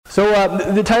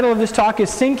So the title of this talk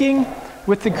is Syncing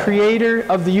with the Creator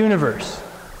of the Universe,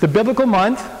 the Biblical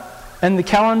Month, and the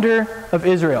Calendar of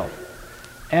Israel.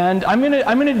 And I'm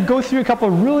gonna go through a couple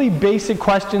of really basic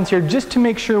questions here just to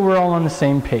make sure we're all on the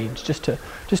same page, just to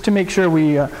make sure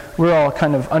we're all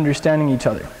kind of understanding each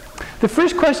other. The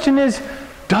first question is,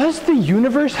 does the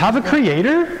universe have a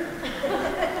creator?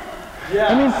 Yeah.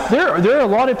 I mean, there are a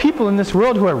lot of people in this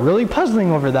world who are really puzzling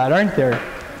over that, aren't there?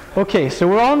 Okay, so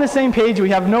we're all on the same page. We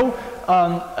have no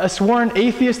sworn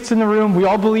atheists in the room. We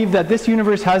all believe that this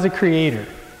universe has a creator.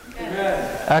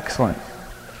 Yes. Excellent.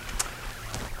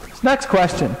 Next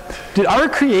question. Did our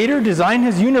creator design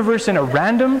his universe in a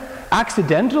random,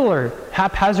 accidental, or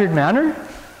haphazard manner?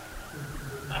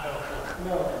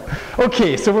 No.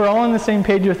 Okay, so we're all on the same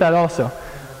page with that also.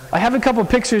 I have a couple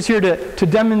pictures here to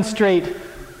demonstrate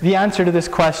the answer to this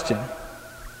question.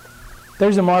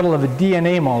 There's a model of a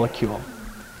DNA molecule,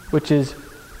 which is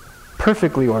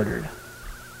perfectly ordered.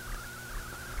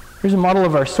 Here's a model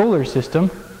of our solar system,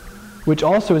 which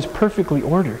also is perfectly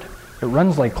ordered. It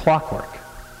runs like clockwork.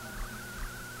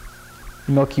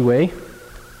 The Milky Way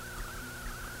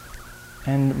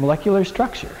and molecular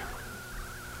structure.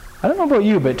 I don't know about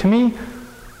you, but to me,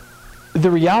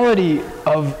 the reality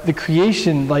of the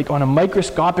creation, like on a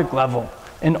microscopic level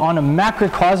and on a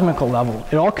macrocosmical level,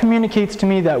 it all communicates to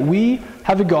me that we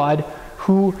have a God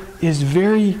who is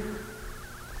very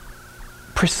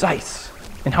precise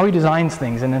in how he designs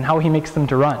things and in how he makes them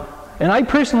to run. And I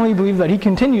personally believe that he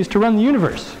continues to run the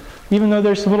universe, even though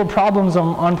there's some little problems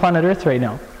on planet Earth right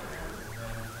now.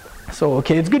 So,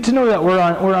 okay, it's good to know that we're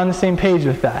on the same page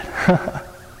with that.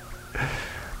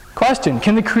 Question,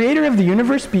 can the creator of the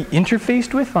universe be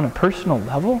interfaced with on a personal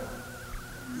level?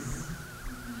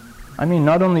 I mean,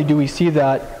 not only do we see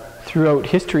that throughout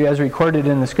history as recorded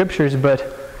in the scriptures, but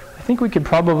I think we could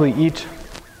probably each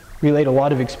relate a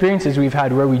lot of experiences we've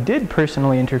had where we did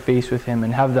personally interface with him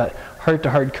and have that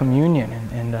heart-to-heart communion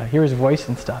and hear his voice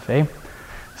and stuff, eh?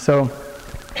 So,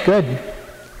 good.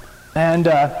 And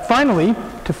finally,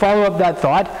 to follow up that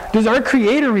thought, does our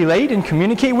creator relate and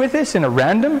communicate with us in a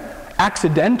random,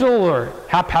 accidental, or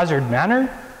haphazard manner?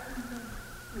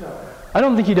 No. I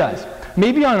don't think he does.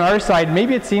 Maybe on our side,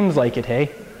 maybe it seems like it,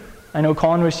 hey? I know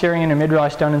Colin was sharing in a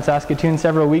midrash down in Saskatoon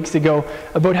several weeks ago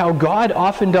about how God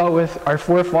often dealt with our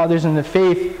forefathers in the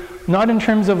faith, not in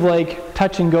terms of like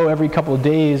touch and go every couple of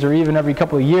days or even every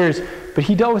couple of years, but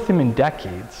he dealt with them in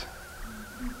decades.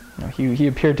 You know, he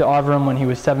appeared to Avram when he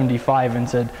was 75 and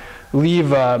said,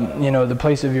 leave the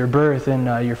place of your birth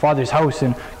and your father's house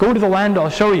and go to the land I'll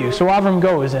show you. So Avram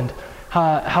goes, and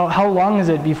how long is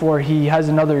it before he has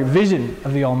another vision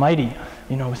of the Almighty?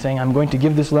 You know, saying, I'm going to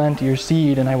give this land to your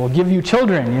seed and I will give you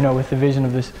children, you know, with the vision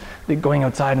of this, going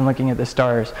outside and looking at the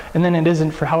stars. And then it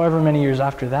isn't for however many years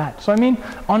after that. So I mean,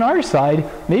 on our side,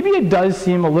 maybe it does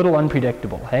seem a little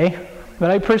unpredictable, hey? But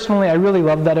I really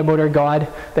love that about our God,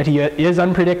 that he is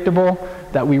unpredictable,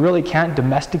 that we really can't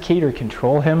domesticate or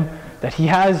control him, that he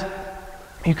has,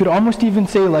 you could almost even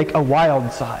say like a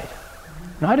wild side.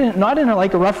 Not in a,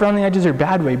 like a rough around the edges or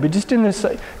bad way, but just in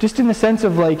the sense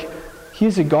of like, he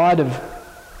is a God of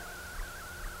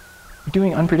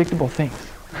doing unpredictable things.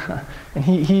 And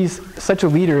he's such a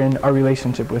leader in our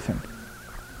relationship with him.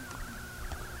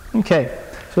 Okay,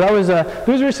 so that was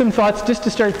those are some thoughts just to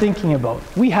start thinking about.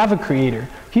 We have a creator.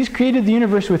 He's created the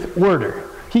universe with order.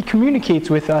 He communicates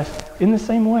with us in the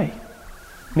same way.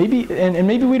 Maybe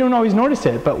maybe we don't always notice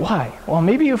it, but why? Well,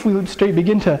 maybe if we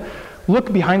begin to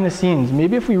look behind the scenes,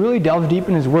 maybe if we really delve deep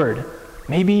in his word,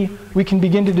 maybe we can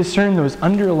begin to discern those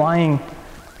underlying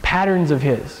patterns of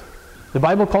his. The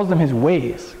Bible calls them his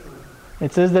ways.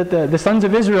 It says that the sons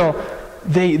of Israel,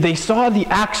 they saw the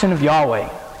action of Yahweh.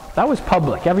 That was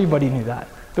public. Everybody knew that.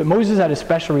 But Moses had a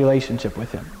special relationship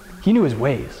with him. He knew his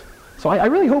ways. So I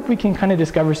really hope we can kind of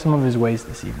discover some of his ways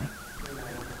this evening.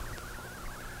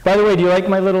 By the way, do you like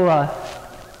my little, what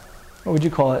would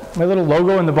you call it? My little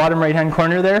logo in the bottom right-hand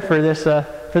corner there for this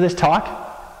talk?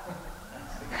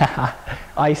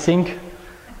 I sync.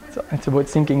 It's about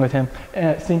syncing with him.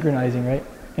 Synchronizing, right?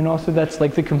 And also that's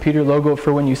like the computer logo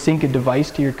for when you sync a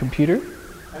device to your computer.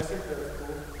 I think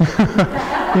that's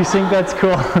cool. You think that's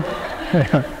cool?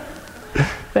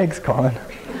 Thanks, Colin.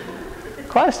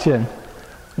 Question.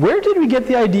 Where did we get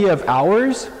the idea of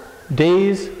hours,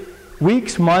 days,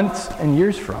 weeks, months, and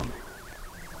years from?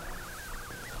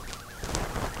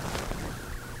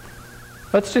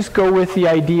 Let's just go with the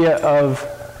idea of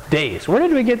days. Where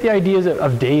did we get the ideas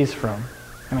of days from?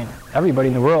 I mean, everybody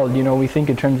in the world, you know, we think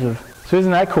in terms of, so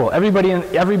isn't that cool? Everybody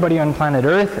on planet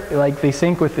Earth, like they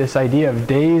sync with this idea of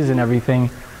days and everything.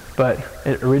 but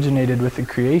it originated with the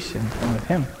creation and with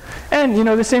him. And,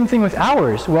 the same thing with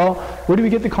hours. Well, where do we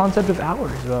get the concept of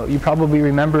hours? Well, you probably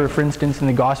remember, for instance, in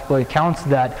the gospel accounts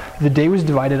that the day was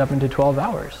divided up into 12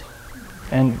 hours.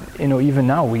 And, even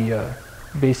now we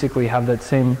basically have that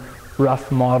same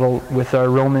rough model with our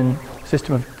Roman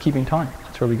system of keeping time.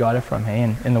 That's where we got it from,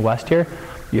 hey? In the West here,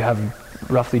 you have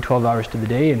roughly 12 hours to the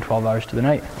day and 12 hours to the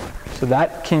night. So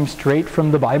that came straight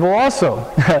from the Bible also.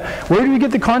 Where do we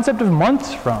get the concept of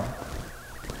months from?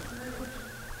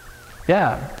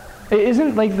 Yeah.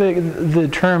 Isn't like the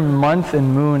term month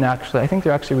and moon actually, I think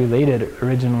they're actually related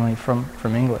originally from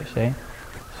English, eh?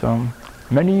 So,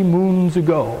 many moons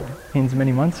ago means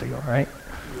many months ago, right?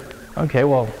 Okay,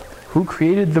 well, who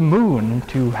created the moon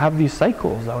to have these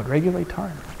cycles that would regulate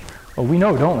time? Well, we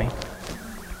know, don't we?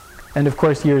 And of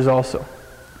course, years also.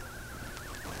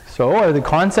 So, are the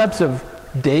concepts of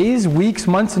days, weeks,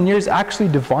 months, and years actually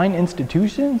divine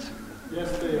institutions?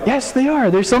 Yes, they are. Yes, they are.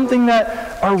 There's something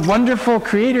that our wonderful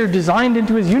Creator designed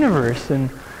into His universe. And,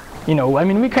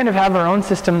 we kind of have our own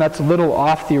system that's a little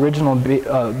off the original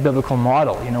biblical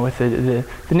model, with the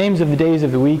names of the days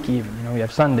of the week even. We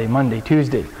have Sunday, Monday,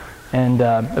 Tuesday. And,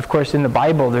 of course, in the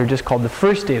Bible, they're just called the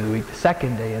first day of the week, the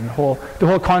second day. And the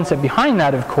whole concept behind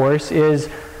that, of course, is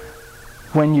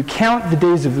when you count the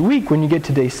days of the week, when you get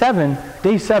to day 7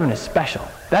 is special.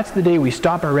 That's the day we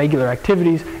stop our regular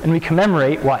activities and we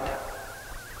commemorate what?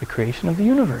 The creation of the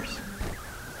universe.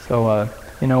 So,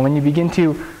 when you begin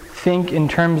to think in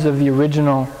terms of the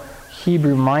original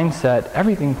Hebrew mindset,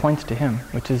 everything points to Him,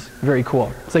 which is very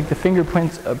cool. It's like the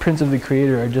fingerprints prints of the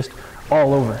Creator are just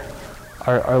all over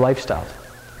our lifestyles.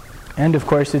 And of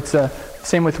course, it's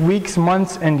same with weeks,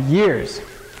 months, and years.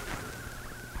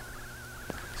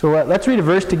 So let's read a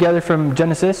verse together from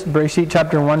Genesis, Bereshit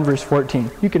chapter 1, verse 14.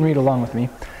 You can read along with me.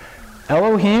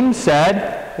 Elohim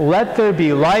said, "Let there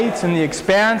be lights in the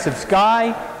expanse of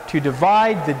sky to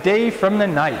divide the day from the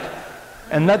night,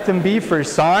 and let them be for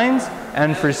signs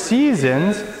and for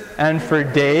seasons and for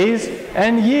days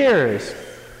and years."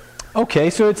 Okay,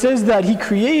 so it says that He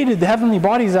created the heavenly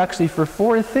bodies actually for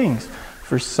 4 things.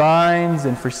 For signs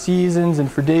and for seasons and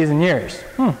for days and years.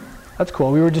 That's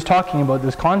cool. We were just talking about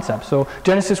this concept. So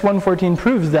Genesis 1:14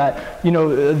 proves that,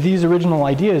 these original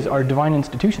ideas are divine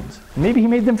institutions. Maybe He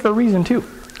made them for a reason too.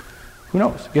 Who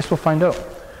knows? I guess we'll find out.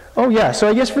 Oh yeah, so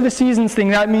I guess for the seasons thing,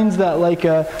 that means that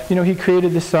He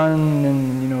created the sun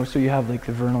and, so you have like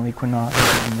the vernal equinox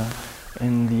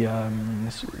and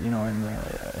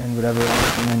whatever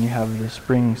else, and then you have the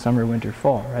spring, summer, winter,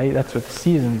 fall, right? That's what the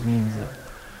seasons means.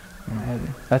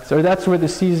 That's what the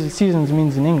seasons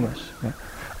means in English. Yeah.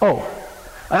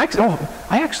 I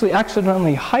actually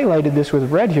accidentally highlighted this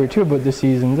with red here too about the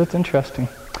seasons. That's interesting.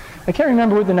 I can't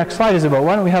remember what the next slide is about.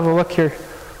 Why don't we have a look here?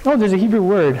 Oh, there's a Hebrew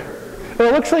word. Well,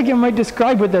 it looks like it might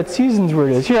describe what that seasons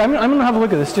word is. Here, I'm going to have a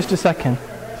look at this just a second.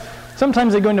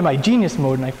 Sometimes I go into my genius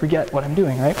mode and I forget what I'm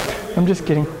doing, right? I'm just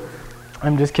kidding.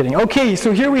 Okay,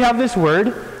 so here we have this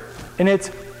word, and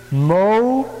it's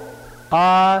Mo'adim.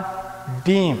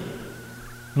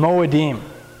 Mo'adim.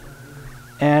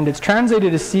 And it's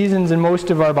translated as seasons in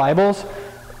most of our Bibles,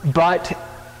 but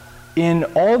in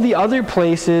all the other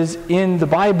places in the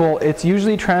Bible, it's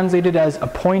usually translated as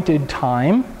appointed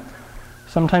time.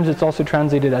 Sometimes it's also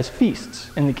translated as feasts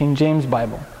in the King James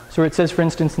Bible. So it says, for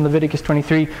instance, in Leviticus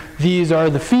 23, these are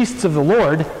the feasts of the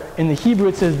Lord. In the Hebrew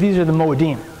it says these are the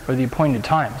Mo'adim, or the appointed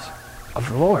times of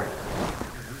the Lord.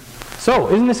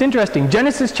 So, isn't this interesting?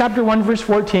 Genesis chapter 1, verse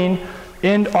 14,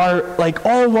 and our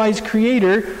all-wise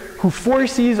Creator who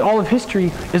foresees all of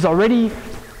history is already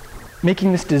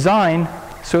making this design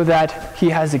so that He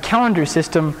has a calendar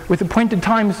system with appointed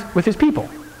times with His people.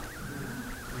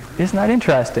 Isn't that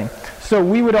interesting? So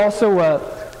we would also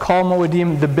call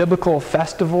Mo'adim the biblical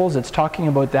festivals. It's talking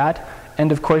about that.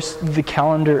 And of course, the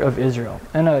calendar of Israel.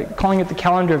 And calling it the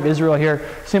calendar of Israel here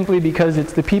simply because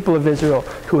it's the people of Israel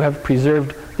who have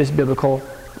preserved this biblical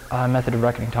method of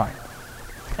reckoning time.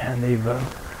 And they've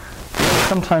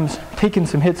sometimes taken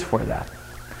some hits for that.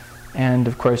 And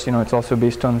of course, it's also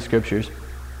based on the scriptures.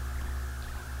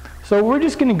 So we're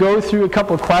just going to go through a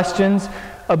couple of questions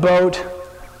about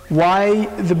why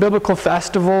the biblical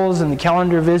festivals and the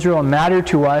calendar of Israel matter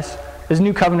to us as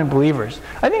New Covenant believers.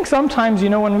 I think sometimes,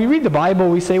 when we read the Bible,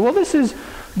 we say, well, this is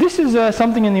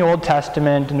something in the Old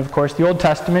Testament, and of course the Old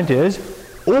Testament is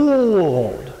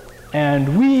old.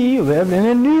 And we live in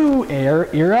a new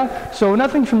era, so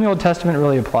nothing from the Old Testament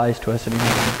really applies to us anymore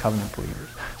as New Covenant believers.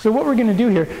 So what we're going to do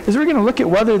here is we're going to look at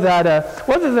whether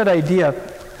that idea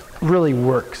really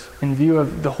works in view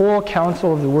of the whole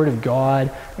counsel of the Word of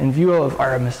God, in view of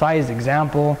our Messiah's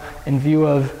example, in view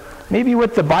of maybe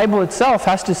what the Bible itself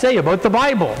has to say about the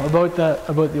Bible, about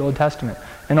the Old Testament,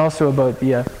 and also about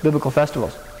the biblical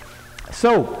festivals.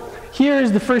 So, here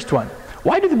is the first one.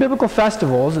 Why do the biblical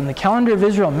festivals and the calendar of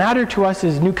Israel matter to us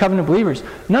as New Covenant believers?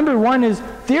 Number one is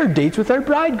they are dates with our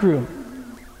bridegroom.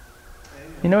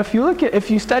 You know, if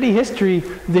you study history,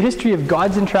 the history of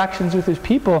God's interactions with his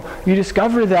people, you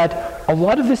discover that a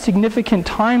lot of the significant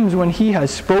times when he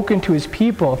has spoken to his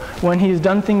people, when he has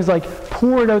done things like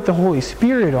poured out the Holy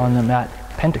Spirit on them at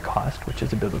Pentecost, which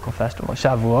is a biblical festival,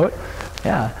 Shavuot,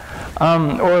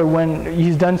 or when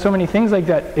he's done so many things like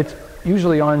that, it's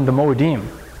usually on the Moedim,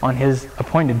 on his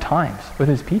appointed times with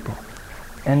his people.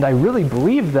 And I really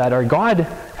believe that our God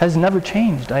has never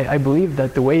changed. I believe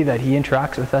that the way that he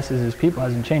interacts with us as his people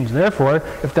hasn't changed. Therefore,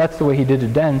 if that's the way he did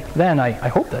it then I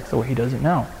hope that's the way he does it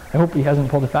now. I hope he hasn't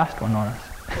pulled a fast one on us.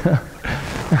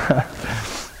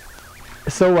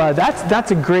 So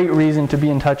that's a great reason to be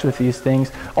in touch with these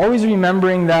things. Always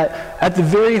remembering that at the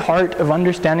very heart of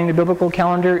understanding the biblical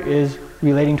calendar is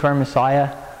relating to our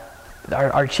Messiah.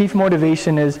 Our chief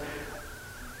motivation is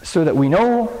so that we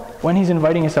know when he's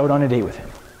inviting us out on a date with him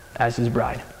as his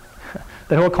bride.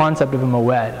 That whole concept of a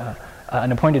moed,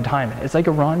 an appointed time, it's like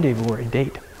a rendezvous or a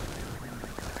date.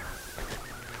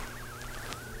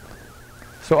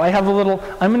 So I'm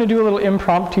going to do a little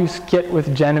impromptu skit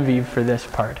with Genevieve for this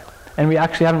part. And we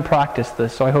actually haven't practiced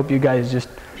this, so I hope you guys just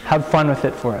have fun with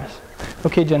it for us.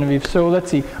 Okay, Genevieve, so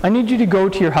let's see. I need you to go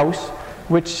to your house,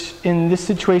 which in this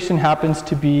situation happens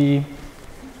to be,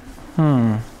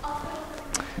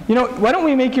 You know, why don't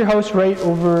we make your house right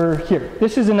over here?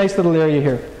 This is a nice little area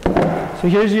here. So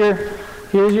here's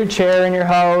your chair in your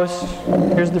house.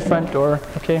 Here's the front door.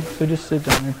 Okay, so just sit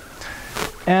down there.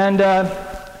 And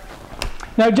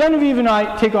now Genevieve and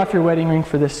I, take off your wedding ring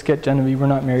for this skit, Genevieve. We're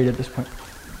not married at this point.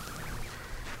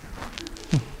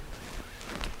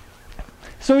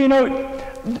 So you know,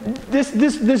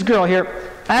 this girl here,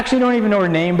 I actually don't even know her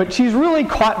name, but she's really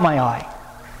caught my eye.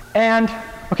 And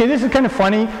okay, this is kind of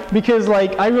funny because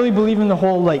like I really believe in the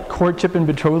whole like courtship and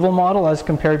betrothal model as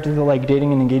compared to the like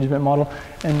dating and engagement model,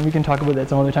 and we can talk about that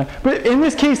some other time. But in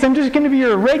this case, I'm just going to be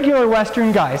your regular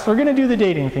Western guy, so we're going to do the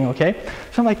dating thing, okay?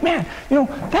 So I'm like, man, you know,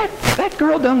 that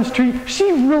girl down the street,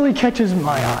 she really catches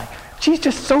my eye. She's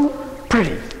just so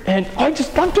pretty, and I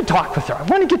just want to talk with her. I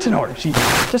want to get to know her. I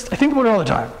think about her all the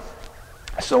time.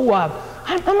 So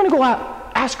I'm going to go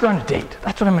out, ask her on a date.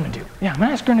 That's what I'm going to do. Yeah, I'm going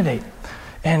to ask her on a date.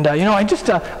 And you know, I was just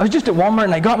at Walmart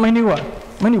and I got my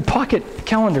new pocket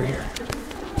calendar here.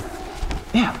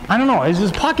 Yeah, I don't know. It's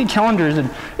just pocket calendars, and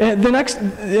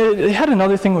it had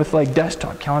another thing with like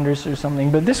desktop calendars or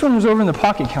something, but this one was over in the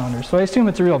pocket calendar, so I assume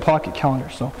it's a real pocket calendar.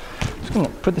 So I'm just gonna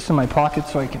put this in my pocket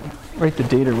so I can write the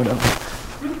date or whatever.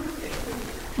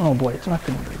 Oh boy, it's not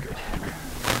gonna be very good.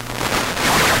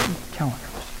 Calendar.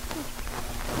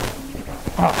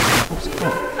 Oh,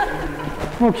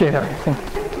 okay, there.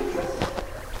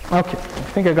 Okay, I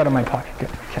think I got it in my pocket. Good.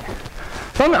 Okay.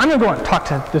 So I'm going to go and talk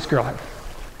to this girl.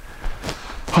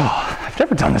 Oh, I've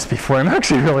never done this before. I'm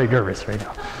actually really nervous right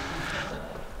now.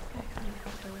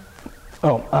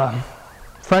 Oh,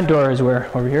 front door is where?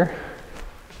 Over here?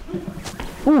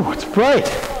 Ooh, it's bright.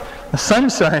 The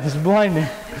sunshine is blinding.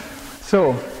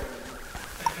 So.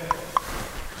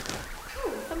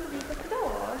 Somebody's at the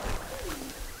door.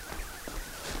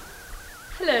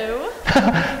 Hello.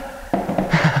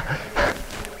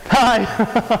 Hi.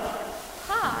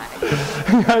 Hi.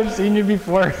 I've seen you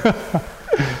before.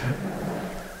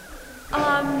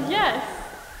 Yes.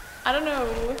 I don't know.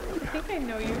 I think I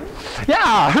know you.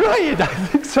 Yeah, right. I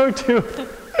think so too.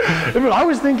 What I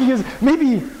was thinking is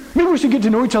maybe we should get to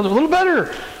know each other a little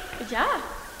better. Yeah.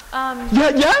 Yeah.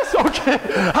 Yes. Okay.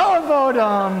 How about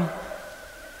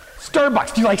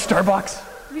Starbucks? Do you like Starbucks?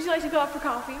 Would you like to go out for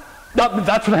coffee? No,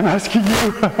 that's what I'm asking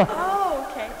you. Oh,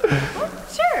 okay. Well,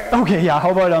 sure. Okay. Yeah.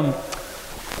 How about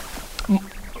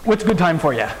what's a good time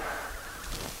for you?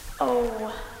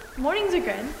 Oh, mornings are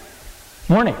good.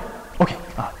 Morning. Okay.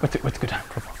 What's a good time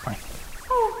for morning?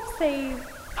 Oh, say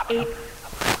 8.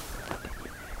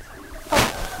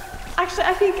 Oh, actually,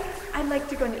 I think I'd like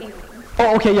to go in the evening.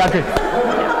 Oh, okay. Yeah. Good.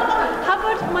 How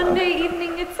about Monday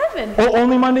evening at 7? Oh,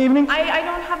 only Monday evening? I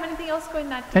don't have anything else going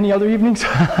that day. Any other evenings?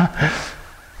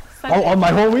 Sunday? Oh,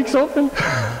 my whole week's open?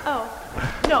 Oh,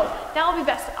 no, that will be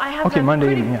best. I have Okay, a Monday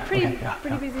pretty, evening, yeah. pretty, Okay, yeah,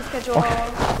 pretty yeah. busy schedule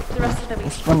the rest of the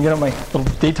week. Let me get out my little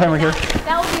date timer here.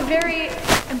 That will be very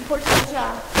important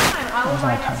time. I will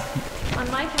write it on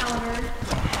my calendar.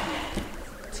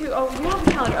 Oh, you have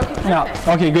a calendar. Okay, perfect.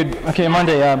 Yeah. Okay, good. Okay,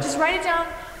 Monday. Just write it down,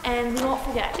 and we won't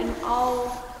forget. And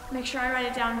I'll make sure I write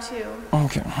it down too.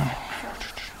 Okay.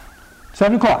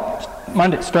 7 o'clock.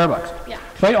 Monday, Starbucks. Yeah.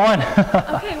 Right on.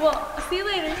 Okay, well, see you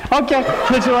later. Okay,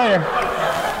 catch you later.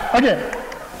 Okay.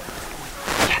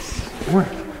 Yes,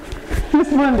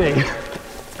 it's Monday.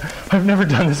 I've never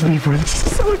done this before. This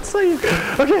is so exciting.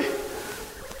 Okay.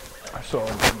 So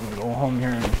I'm gonna go home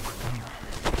here.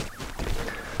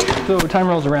 So time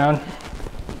rolls around.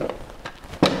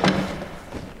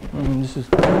 This is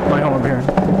my home here.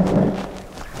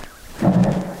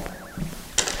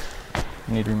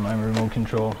 I need to remind my remote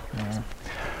control.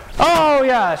 Oh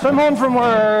yeah, so I'm home from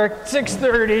work,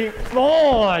 6:30.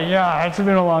 Oh yeah, it's been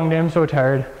a long day, I'm so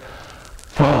tired.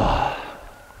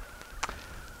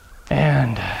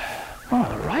 And,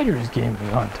 the Riders game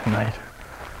is on tonight.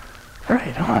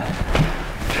 Right on.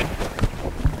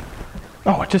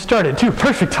 Oh, it just started too,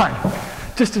 perfect time.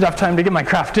 Just enough time to get my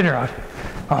craft dinner out.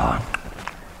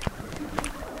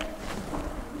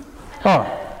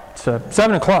 It's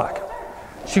 7 o'clock.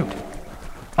 Shoot.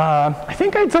 I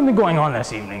think I had something going on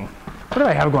this evening. What did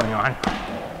I have going on?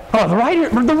 Oh, the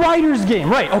Riders game,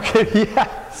 right, okay,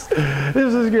 yes.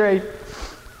 This is great.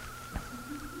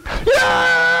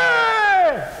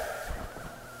 Yeah!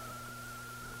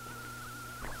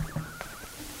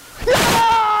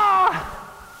 Yeah!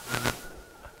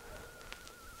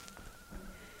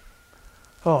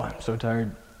 Oh, I'm so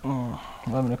tired.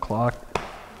 11 o'clock.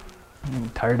 I'm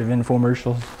tired of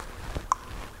infomercials.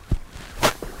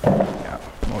 Yeah,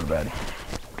 go to bed.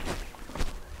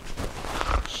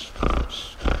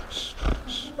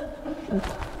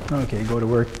 Okay, go to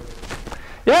work.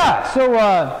 Yeah, so,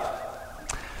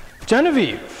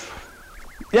 Genevieve.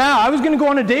 Yeah, I was going to go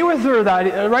on a date with her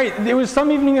right, it was some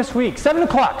evening this week. 7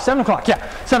 o'clock, yeah,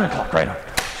 7 o'clock, right on.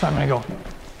 So I'm going to go.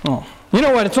 Oh, you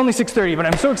know what, it's only 6:30, but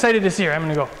I'm so excited to see her, I'm going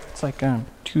to go. It's like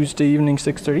Tuesday evening,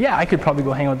 6:30. Yeah, I could probably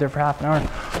go hang out there for half an hour. I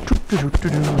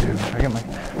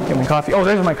get my coffee. Oh,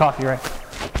 there's my coffee, right.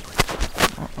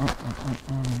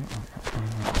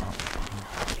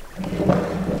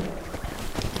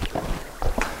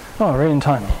 Oh, right in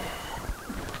time.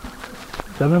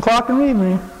 7 o'clock in the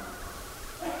evening.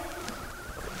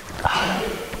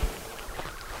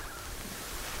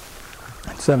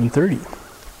 It's 7:30.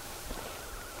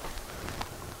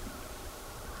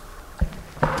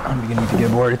 I'm beginning to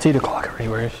get bored. It's 8 o'clock already.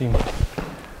 Where is she?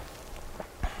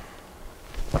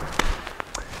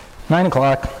 9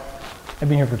 o'clock. I've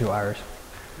been here for 2 hours.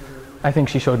 I think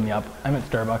she showed me up. I'm at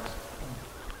Starbucks.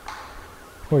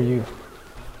 Who are you?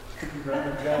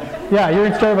 Yeah, you're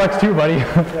in Starbucks too, buddy.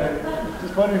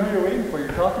 Just wondering who you're waiting for.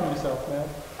 You're talking to yourself, man.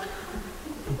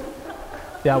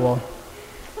 Yeah, well,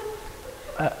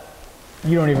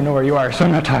 you don't even know where you are, so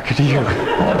I'm not talking to you.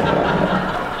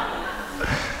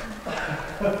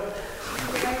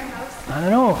 I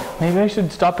don't know. Maybe I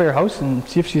should stop at her house and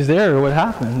see if she's there or what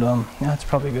happened. Yeah, that's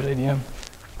probably a good idea.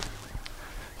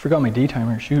 Forgot my day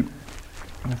timer. Shoot.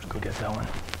 I have to go get that one.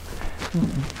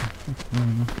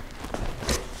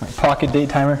 My pocket date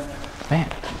timer. Man.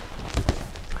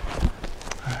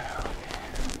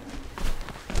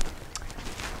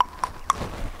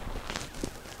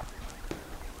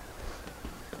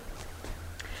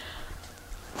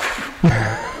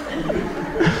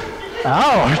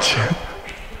 Ouch.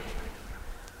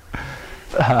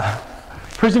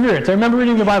 Perseverance. I remember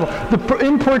reading the Bible. The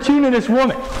importunist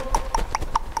woman.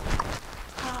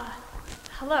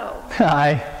 Hello.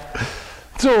 Hi.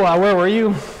 So, where were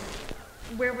you?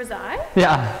 Where was I?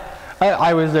 Yeah,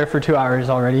 I was there for 2 hours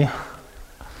already.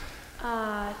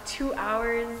 2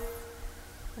 hours.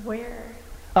 Where?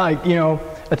 You know,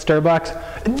 at Starbucks.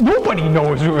 Nobody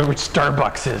knows which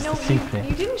Starbucks is. No,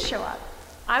 you didn't show up.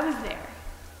 I was there.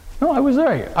 No, I was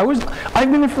there. I've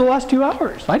been there for the last 2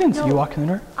 hours. I didn't see you walk in the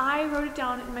door. I wrote it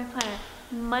down in my planner.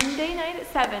 Monday night at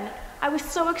 7. I was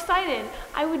so excited.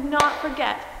 I would not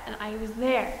forget, and I was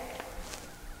there.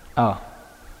 Oh.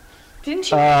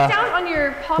 Didn't you write it down on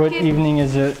your pocket? What evening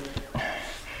is it?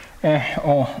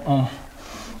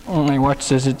 My watch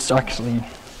says it's actually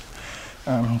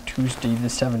Tuesday the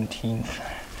 17th.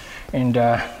 And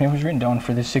it was written down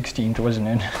for the 16th, wasn't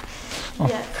it?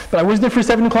 Yes. But I was there for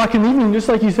 7 o'clock in the evening, just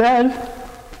like you said.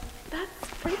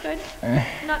 That's pretty good.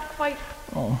 Not quite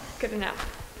good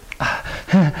enough.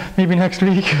 Maybe next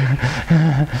week.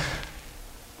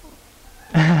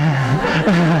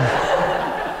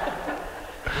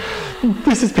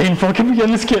 This is painful. Can we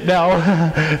end this skit now?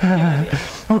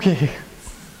 Okay.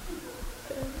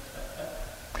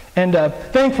 And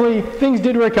thankfully, things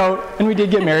did work out, and we did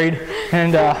get married,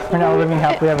 and we're now living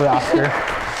happily ever after.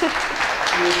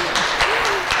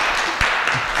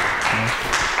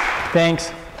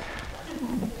 Thanks.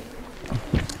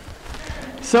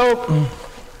 So,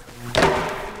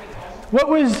 what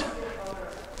was...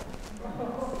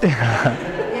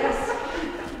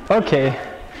 Okay.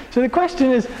 So the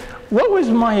question is, what was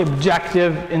my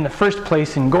objective in the first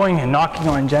place in going and knocking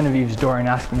on Genevieve's door and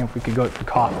asking if we could go out for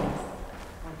coffee?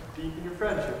 Deepen your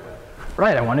friendship.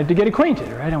 Right, I wanted to get acquainted,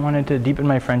 right? I wanted to deepen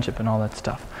my friendship and all that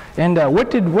stuff. And what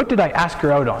did I ask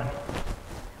her out on?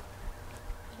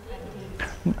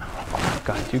 Oh,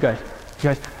 guys, you guys,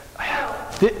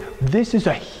 this is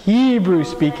a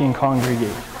Hebrew-speaking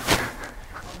congregation.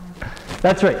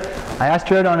 That's right. I asked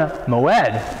her out on a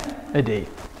moed, a date.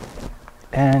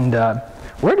 And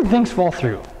where did things fall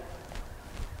through?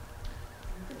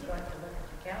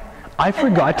 I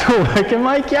forgot to look at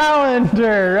my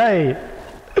calendar, right?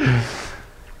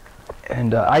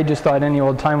 And I just thought any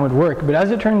old time would work. But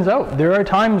as it turns out, there are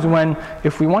times when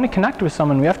if we want to connect with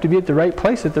someone, we have to be at the right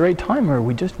place at the right time or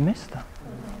we just miss them.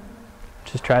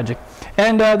 Which is tragic.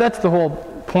 And that's the whole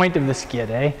point of the skit,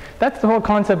 eh? That's the whole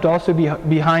concept also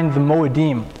behind the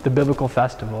Moedim, the biblical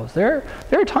festivals. There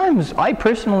are times, I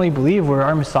personally believe, where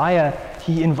our Messiah,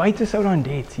 he invites us out on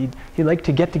dates. He'd like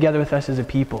to get together with us as a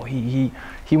people. He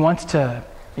wants to,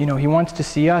 he wants to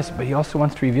see us, but he also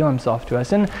wants to reveal himself to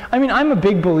us. And I mean, I'm a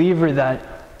big believer that,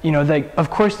 of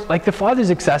course, like the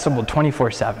Father's accessible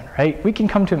 24/7, right? We can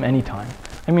come to him anytime.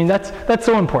 I mean, that's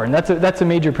so important. That's a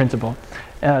major principle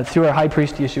through our high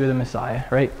priest Yeshua the Messiah,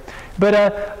 right? But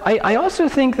I also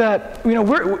think that,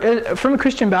 we're from a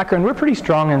Christian background, we're pretty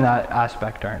strong in that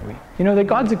aspect, aren't we? That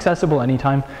God's accessible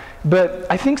anytime. But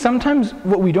I think sometimes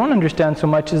what we don't understand so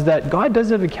much is that God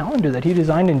does have a calendar that he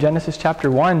designed in Genesis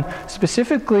chapter 1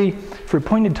 specifically for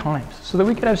appointed times, so that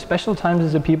we could have special times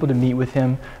as a people to meet with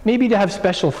him, maybe to have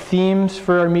special themes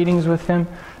for our meetings with him.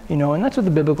 And that's what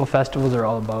the biblical festivals are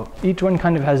all about. Each one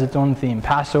kind of has its own theme.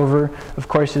 Passover, of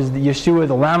course, is the Yeshua,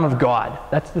 the Lamb of God.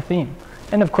 That's the theme.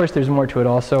 And of course, there's more to it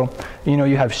also.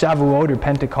 You have Shavuot or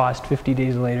Pentecost 50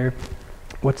 days later.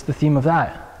 What's the theme of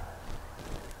that?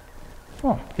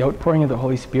 Well, the outpouring of the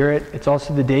Holy Spirit. It's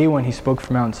also the day when he spoke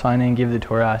from Mount Sinai and gave the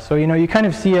Torah. So, you kind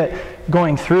of see it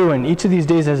going through, and each of these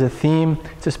days has a theme.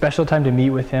 It's a special time to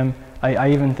meet with him. I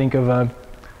even think of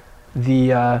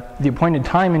the appointed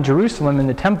time in Jerusalem in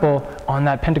the temple on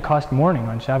that Pentecost morning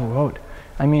on Shavuot.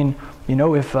 I mean,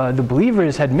 if the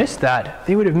believers had missed that,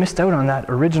 they would have missed out on that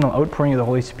original outpouring of the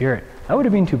Holy Spirit. That would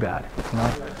have been too bad.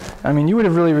 I mean, you would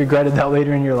have really regretted that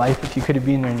later in your life if you could have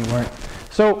been there and you weren't.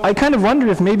 So I kind of wonder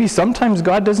if maybe sometimes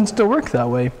God doesn't still work that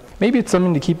way. Maybe it's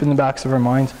something to keep in the backs of our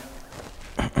minds.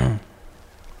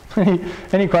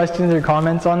 Any questions or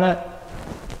comments on that?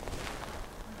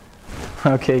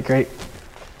 Okay, great.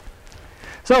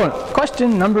 So,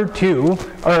 question number 2,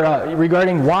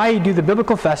 regarding why do the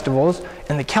biblical festivals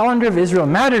and the calendar of Israel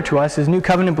matter to us as New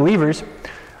Covenant believers?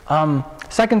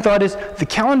 Second thought is, the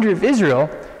calendar of Israel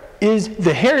is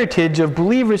the heritage of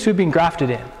believers who've been grafted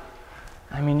in.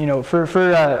 I mean,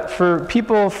 for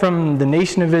people from the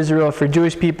nation of Israel, for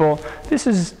Jewish people, this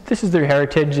is their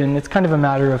heritage, and it's kind of a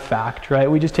matter of fact, right?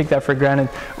 We just take that for granted.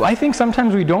 What I think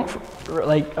sometimes we don't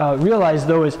realize,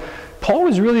 though, is Paul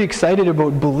was really excited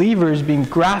about believers being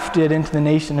grafted into the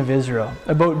nation of Israel,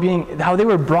 about how they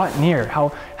were brought near,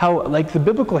 how like the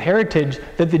biblical heritage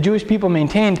that the Jewish people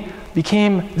maintained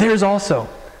became theirs also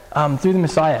through the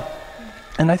Messiah.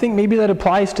 And I think maybe that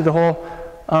applies to the whole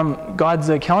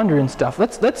God's calendar and stuff.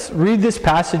 Let's read this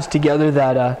passage together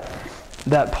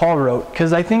that Paul wrote,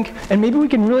 because I think, and maybe we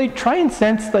can really try and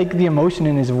sense like the emotion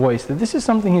in his voice, that this is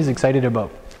something he's excited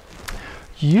about.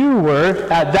 You were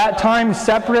at that time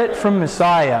separate from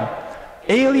Messiah,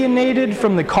 alienated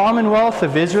from the commonwealth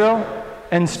of Israel,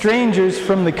 and strangers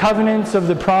from the covenants of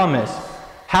the promise,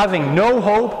 having no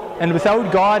hope and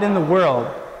without God in the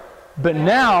world. But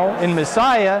now, in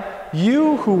Messiah,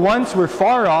 you who once were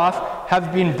far off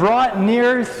have been brought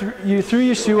near through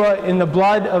Yeshua in the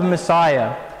blood of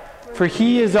Messiah. For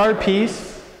he is our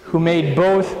peace, who made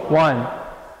both one.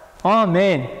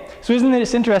 Amen. So isn't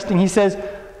this interesting? He says,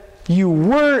 you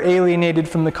were alienated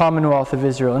from the commonwealth of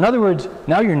Israel. In other words,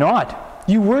 now you're not.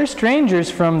 You were strangers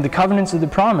from the covenants of the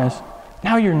promise.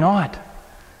 Now you're not.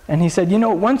 And he said,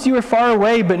 once you were far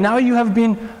away, but now you have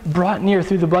been brought near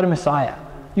through the blood of Messiah.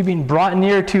 You've been brought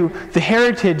near to the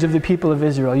heritage of the people of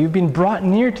Israel. You've been brought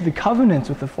near to the covenants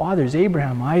with the fathers,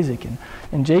 Abraham, Isaac,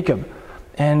 and Jacob.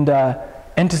 And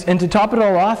to top it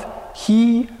all off,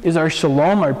 he is our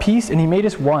shalom, our peace, and he made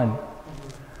us one.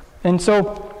 And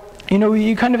so,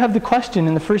 you kind of have the question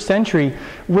in the first century,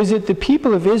 was it the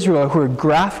people of Israel who were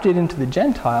grafted into the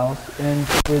Gentiles and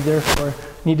were therefore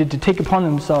needed to take upon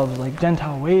themselves like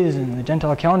Gentile ways and the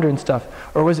Gentile calendar and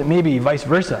stuff? Or was it maybe vice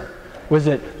versa? Was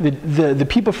it the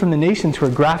people from the nations who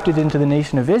were grafted into the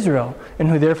nation of Israel and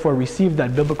who therefore received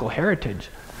that biblical heritage?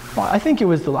 Well, I think it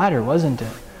was the latter, wasn't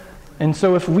it? And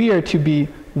so if we are to be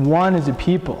one as a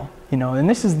people, And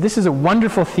this is a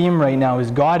wonderful theme right now,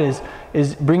 as God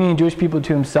is bringing Jewish people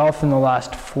to himself in the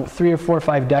last 3 or 4 or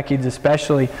 5 decades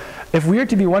especially. If we are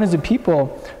to be one as a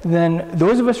people, then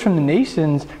those of us from the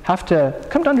nations have to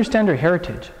come to understand our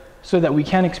heritage so that we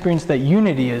can experience that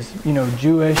unity as,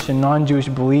 Jewish and non-Jewish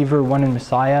believer, one in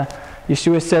Messiah.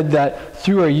 Yeshua said that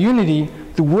through our unity,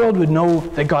 the world would know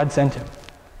that God sent him.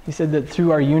 He said that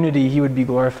through our unity, he would be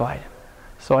glorified.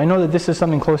 So I know that this is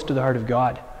something close to the heart of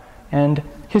God. And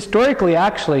historically,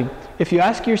 actually, if you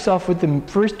ask yourself what the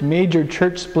first major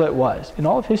church split was in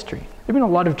all of history, there have been a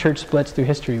lot of church splits through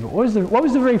history, but what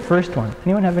was the very first one?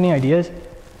 Anyone have any ideas?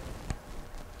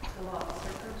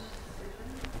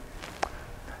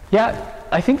 Yeah,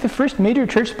 I think the first major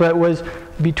church split was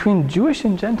between Jewish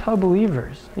and Gentile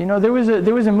believers. There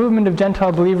was a movement of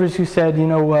Gentile believers who said,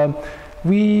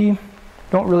 we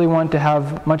don't really want to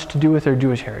have much to do with our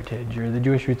Jewish heritage or the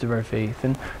Jewish roots of our faith.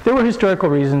 And there were historical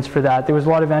reasons for that. There was a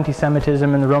lot of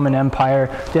anti-Semitism in the Roman Empire.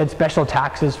 They had special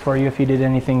taxes for you if you did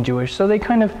anything Jewish. So they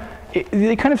kind of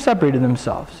separated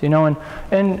themselves,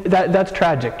 and that's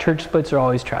tragic. Church splits are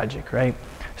always tragic, right?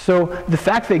 So the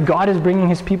fact that God is bringing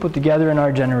his people together in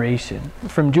our generation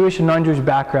from Jewish and non-Jewish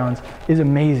backgrounds is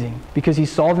amazing, because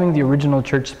he's solving the original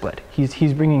church split.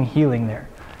 He's bringing healing there.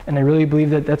 And I really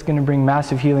believe that that's going to bring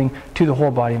massive healing to the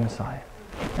whole body of Messiah.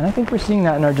 And I think we're seeing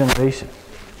that in our generation.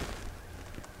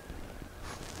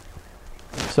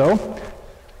 So,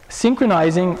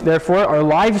 synchronizing, therefore, our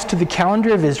lives to the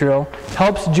calendar of Israel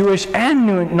helps Jewish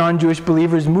and non-Jewish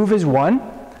believers move as one,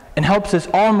 and helps us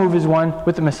all move as one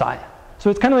with the Messiah. So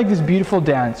it's kind of like this beautiful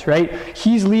dance, right?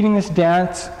 He's leading this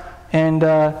dance, and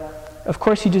of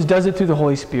course he just does it through the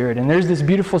Holy Spirit. And there's this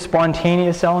beautiful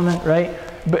spontaneous element, right?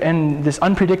 And this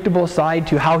unpredictable side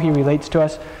to how he relates to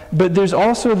us. But there's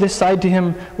also this side to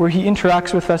him where he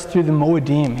interacts with us through the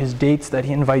Moedim, his dates that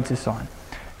he invites us on.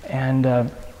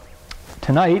 And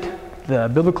tonight, the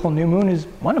biblical new moon is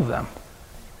one of them.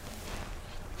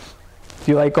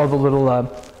 Do you like all the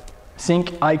little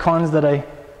sync icons that I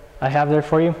have there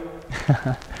for you?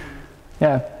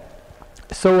 Yeah.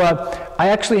 So I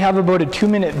actually have about a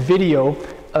 2-minute video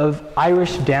of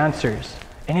Irish dancers.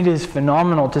 And it is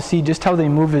phenomenal to see just how they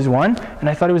move as one. And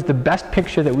I thought it was the best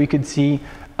picture that we could see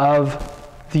of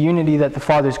the unity that the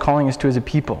Father is calling us to as a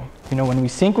people. When we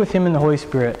sync with him in the Holy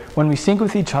Spirit, when we sync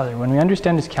with each other, when we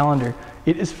understand his calendar,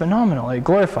 it is phenomenal. It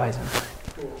glorifies him.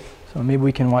 So maybe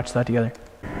we can watch that together.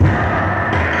 Maybe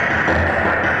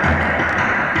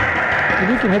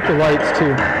you can hit the lights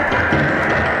too.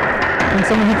 Can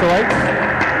someone hit the lights?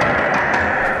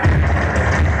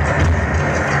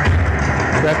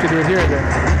 Do I have to do it here or there?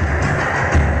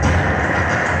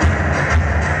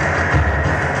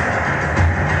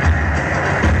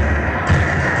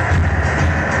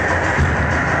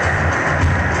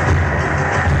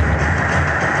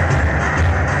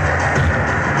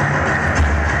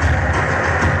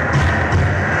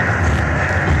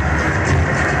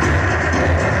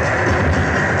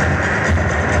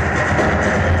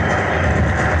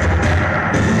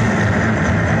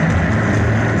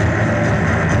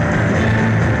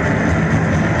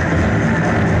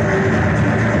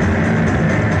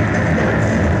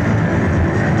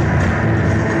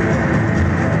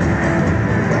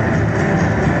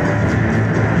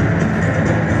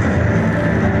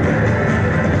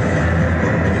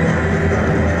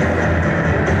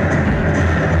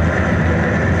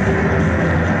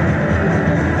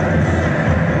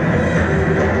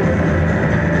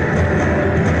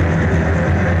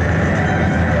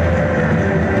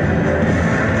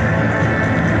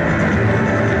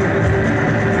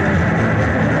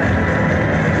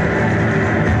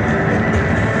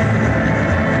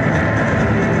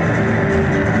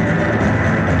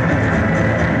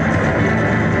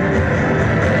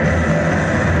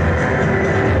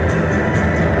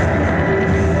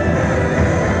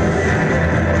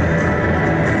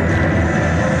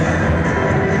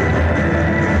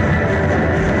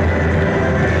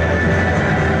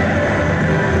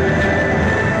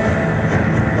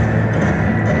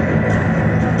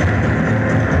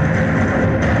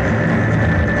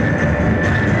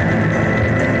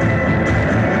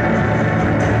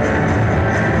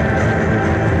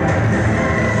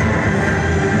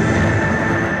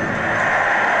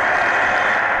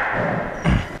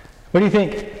 What do you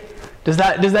think? Does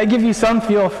that give you some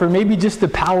feel for maybe just the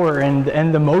power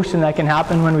and the motion that can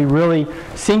happen when we really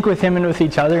sync with him and with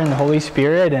each other in the Holy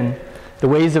Spirit and the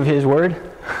ways of his word?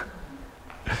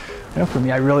 For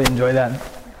me, I really enjoy that.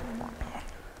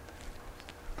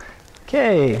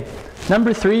 Okay,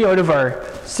 number 3 out of our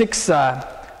six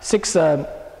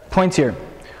points here.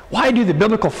 Why do the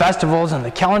biblical festivals and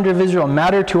the calendar of Israel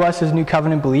matter to us as New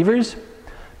Covenant believers?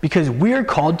 because we're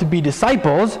called to be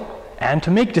disciples and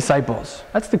to make disciples.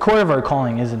 That's the core of our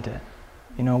calling, isn't it?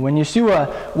 You know, when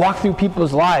Yeshua walked through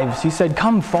people's lives, he said,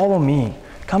 come follow me.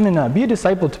 Come and be a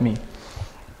disciple to me.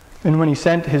 And when he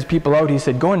sent his people out, he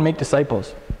said, go and make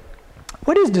disciples.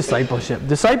 What is discipleship?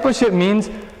 Discipleship means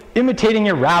imitating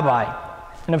your rabbi.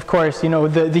 And of course, you know,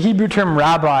 the Hebrew term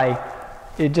rabbi,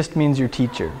 it just means your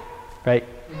teacher, right?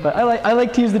 But I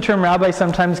like to use the term rabbi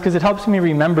sometimes because it helps me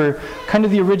remember kind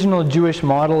of the original Jewish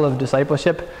model of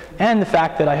discipleship and the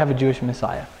fact that I have a Jewish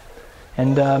Messiah.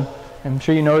 And I'm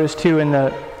sure you notice too in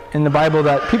the Bible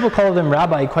that people call them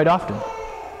rabbi quite often.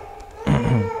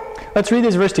 Let's read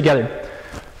this verse together.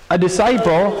 A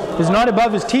disciple is not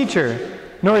above his teacher,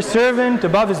 nor a servant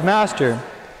above his master.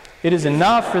 It is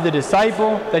enough for the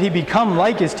disciple that he become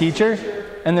like his teacher,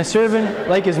 and the servant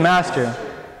like his master.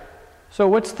 So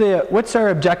what's our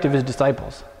objective as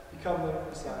disciples? Become like the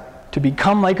Messiah. To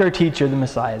become like our teacher, the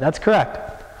Messiah. That's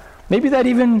correct. Maybe that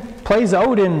even plays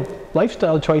out in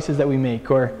lifestyle choices that we make,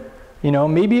 or you know,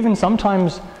 maybe even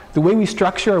sometimes the way we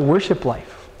structure our worship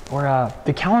life, or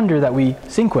the calendar that we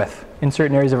sync with in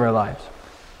certain areas of our lives.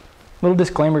 Little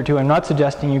disclaimer too, I'm not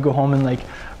suggesting you go home and like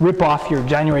rip off your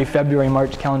January, February,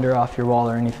 March calendar off your wall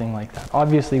or anything like that.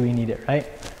 Obviously we need it, right?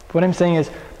 But what I'm saying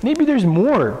is maybe there's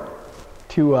more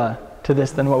to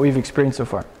this than what we've experienced so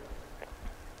far.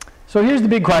 So here's the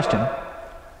big question.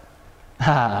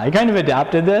 I kind of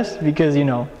adapted this because, you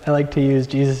know, I like to use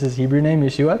Jesus' Hebrew name,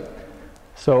 Yeshua.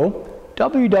 So,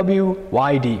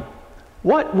 WWYD.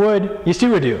 What would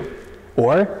Yeshua do?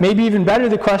 Or maybe even better,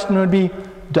 the question would be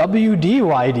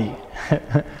WDYD.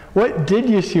 What did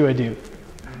Yeshua do?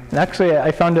 And actually,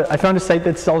 I found a site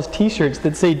that sells T-shirts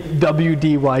that say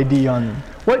WDYD on them.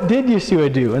 What did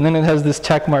Yeshua do? And then it has this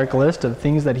check mark list of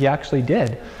things that he actually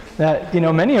did that, you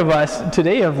know, many of us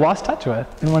today have lost touch with.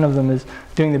 And one of them is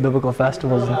doing the biblical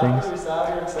festivals and things.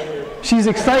 She's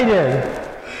excited.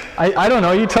 I don't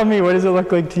know. You tell me. What does it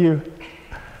look like to you?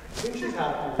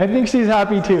 I think she's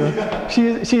happy too.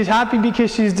 She's happy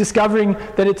because she's discovering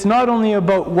that it's not only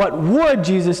about what would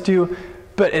Jesus do,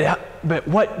 but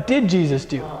what did Jesus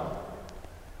do?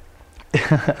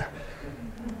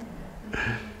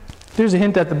 There's a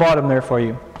hint at the bottom there for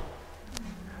you.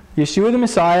 Yeshua the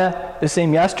Messiah, the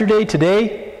same yesterday,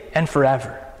 today, and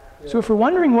forever. So if we're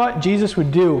wondering what Jesus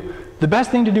would do, the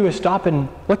best thing to do is stop and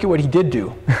look at what he did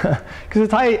do. Because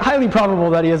it's highly probable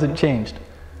that he hasn't changed,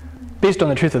 based on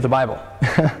the truth of the Bible.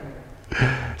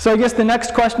 So I guess the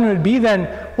next question would be then,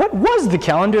 what was the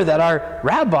calendar that our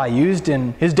rabbi used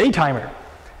in his daytimer?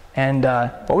 And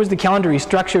what was the calendar he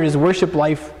structured his worship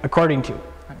life according to?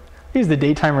 He's the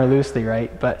daytimer loosely,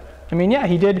 right? But I mean, yeah,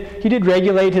 he did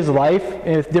regulate his life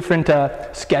with different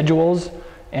schedules,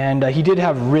 and he did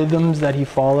have rhythms that he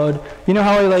followed. You know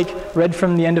how I read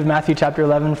from the end of Matthew chapter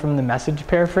 11 from the Message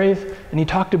paraphrase, and he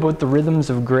talked about the rhythms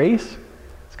of grace?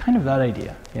 It's kind of that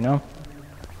idea, you know?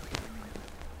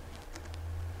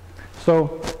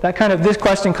 So this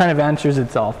question kind of answers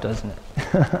itself, doesn't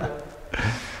it?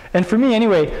 And for me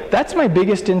anyway, that's my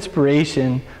biggest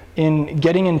inspiration in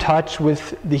getting in touch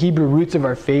with the Hebrew roots of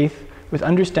our faith, with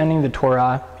understanding the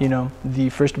Torah, you know, the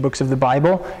first books of the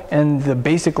Bible, and the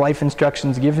basic life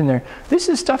instructions given there. This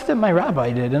is stuff that my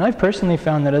rabbi did, and I've personally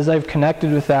found that as I've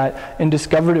connected with that and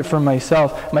discovered it for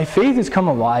myself, my faith has come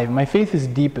alive, my faith has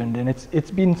deepened, and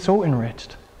it's been so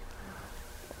enriched.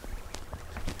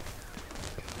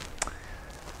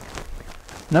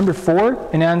 Number 4,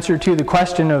 in answer to the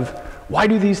question of why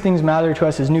do these things matter to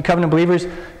us as New Covenant believers?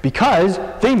 Because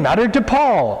they mattered to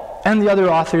Paul and the other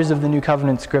authors of the New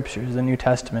Covenant scriptures, the New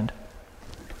Testament.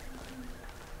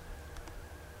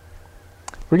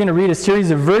 We're going to read a series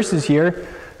of verses here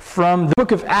from the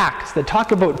book of Acts that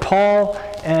talk about Paul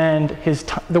and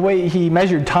the way he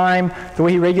measured time, the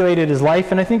way he regulated his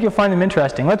life, and I think you'll find them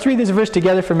interesting. Let's read this verse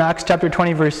together from Acts chapter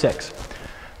 20, verse 6.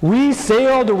 We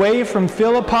sailed away from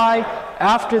Philippi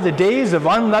after the days of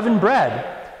unleavened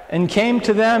bread, and came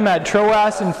to them at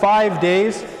Troas in 5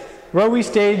 days, where we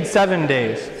stayed 7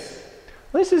 days.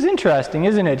 Well, this is interesting,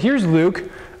 isn't it? Here's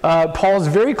Luke, Paul's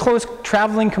very close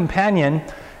traveling companion,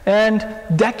 and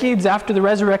decades after the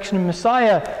resurrection of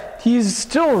Messiah, he's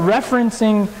still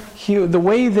referencing the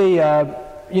way they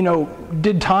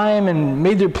did time and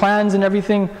made their plans and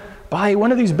everything by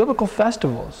one of these biblical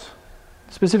festivals,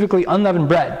 specifically unleavened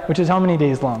bread, which is how many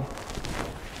days long?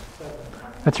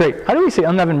 That's right. How do we say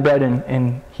unleavened bread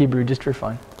in Hebrew, just for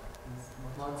fun?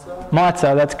 Matzah.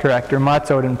 Matzah, that's correct, or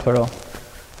matzot in plural.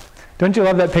 Don't you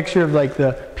love that picture of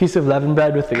the piece of leavened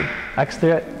bread with the X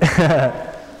through it?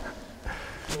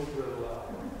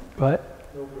 What?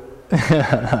 No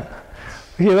bread.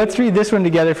 Okay, let's read this one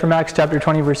together from Acts chapter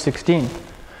 20, verse 16.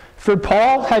 For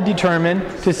Paul had determined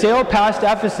to sail past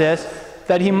Ephesus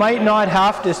that he might not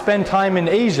have to spend time in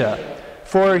Asia,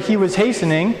 for he was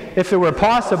hastening, if it were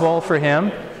possible for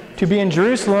him, to be in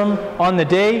Jerusalem on the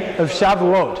day of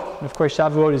Shavuot. And of course,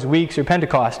 Shavuot is weeks or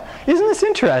Pentecost. Isn't this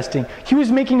interesting? He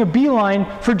was making a beeline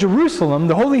for Jerusalem,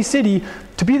 the holy city,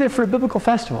 to be there for a biblical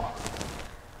festival.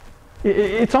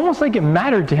 It's almost like it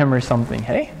mattered to him or something,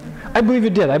 hey? I believe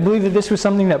it did. I believe that this was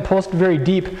something that pulsed very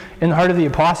deep in the heart of the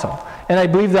apostle. And I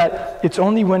believe that it's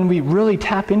only when we really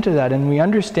tap into that and we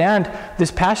understand this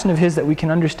passion of his that we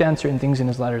can understand certain things in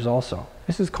his letters also.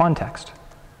 This is context.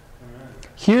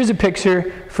 Here's a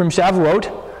picture from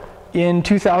Shavuot in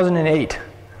 2008.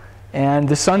 And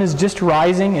the sun is just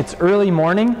rising. It's early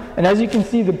morning. And as you can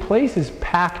see, the place is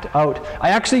packed out. I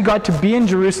actually got to be in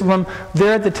Jerusalem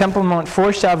there at the Temple Mount for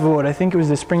Shavuot. I think it was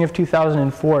the spring of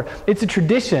 2004. It's a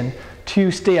tradition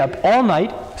to stay up all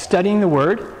night studying the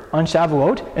Word on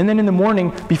Shavuot, and then in the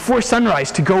morning before sunrise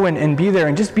to go in and be there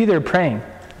and just be there praying,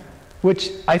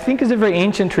 which I think is a very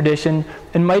ancient tradition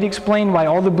and might explain why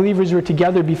all the believers were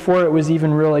together before it was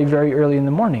even really very early in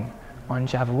the morning on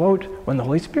Shavuot when the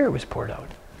Holy Spirit was poured out.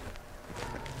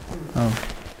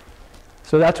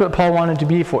 So that's what Paul wanted to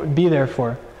be there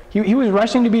for. He was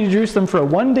rushing to be to Jerusalem for a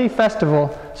one-day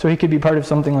festival so he could be part of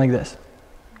something like this.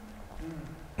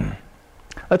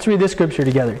 Let's read this scripture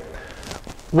together.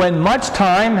 When much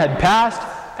time had passed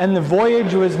and the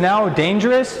voyage was now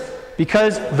dangerous,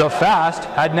 because the fast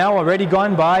had now already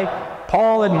gone by,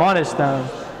 Paul admonished them.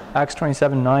 Acts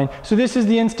 27:9. So this is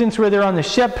the instance where they're on the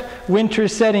ship,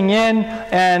 winter's setting in,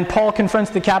 and Paul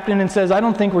confronts the captain and says, I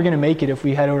don't think we're going to make it if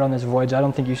we head out on this voyage. I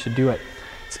don't think you should do it.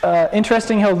 It's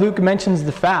interesting how Luke mentions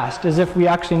the fast, as if we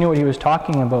actually knew what he was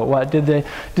talking about. What did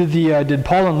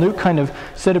Paul and Luke kind of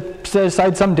set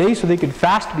aside some days so they could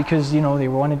fast because, they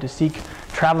wanted to seek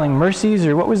traveling mercies,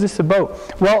 or what was this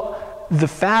about? Well, the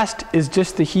fast is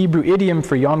just the Hebrew idiom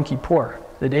for Yom Kippur,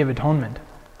 the Day of Atonement.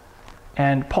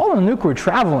 And Paul and Luke were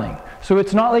traveling, so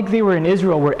it's not like they were in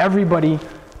Israel where everybody,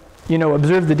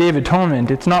 observed the Day of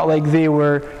Atonement. It's not like they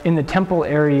were in the temple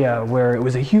area where it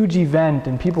was a huge event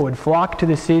and people would flock to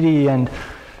the city and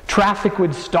traffic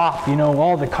would stop.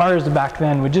 All the cars back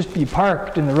then would just be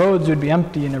parked and the roads would be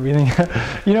empty and everything.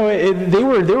 They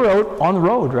were out on the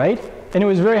road, right? And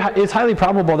it's highly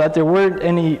probable that there weren't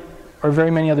any or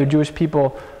very many other Jewish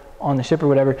people on the ship or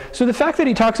whatever. So the fact that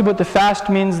he talks about the fast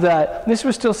means that this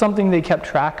was still something they kept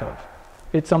track of.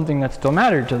 It's something that still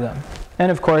mattered to them.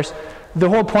 And of course, the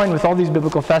whole point with all these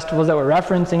biblical festivals that we're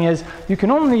referencing is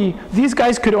these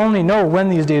guys could only know when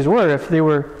these days were if they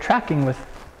were tracking with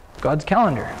God's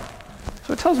calendar.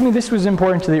 So it tells me this was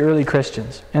important to the early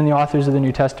Christians and the authors of the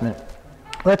New Testament.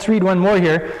 Let's read one more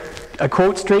here. A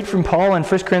quote straight from Paul in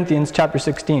 1 Corinthians chapter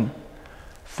 16.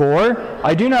 For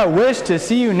I do not wish to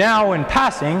see you now in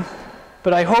passing,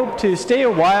 but I hope to stay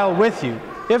a while with you,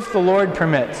 if the Lord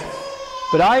permits.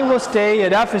 But I will stay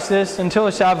at Ephesus until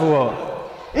Shavuot.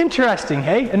 Interesting,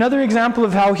 hey? Another example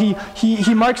of how he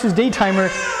marks his daytimer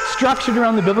structured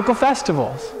around the biblical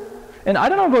festivals. And I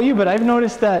don't know about you, but I've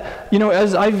noticed that,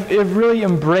 as I've really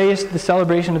embraced the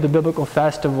celebration of the biblical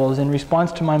festivals in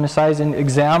response to my Messiah's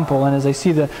example, and as I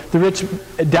see the rich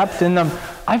depth in them,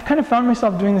 I've kind of found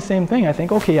myself doing the same thing. I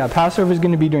think, okay, yeah, Passover is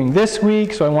going to be during this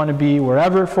week, so I want to be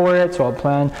wherever for it, so I'll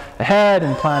plan ahead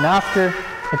and plan after,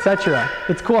 etc.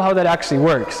 It's cool how that actually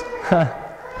works.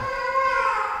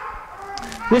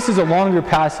 This is a longer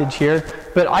passage here,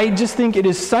 but I just think it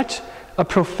is such a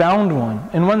profound one,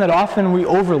 and one that often we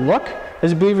overlook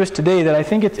as believers today, that I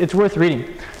think it's worth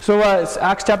reading. So it's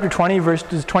Acts chapter 20,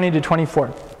 verses 20 to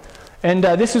 24. And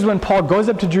this is when Paul goes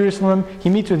up to Jerusalem. He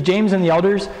meets with James and the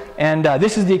elders, and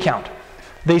this is the account.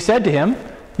 They said to him,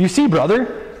 "You see, brother,"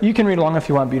 you can read along if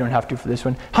you want, but you don't have to for this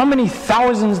one, "how many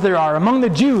thousands there are among the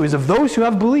Jews of those who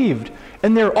have believed,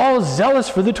 and they're all zealous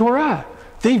for the Torah.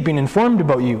 They've been informed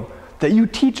about you, that you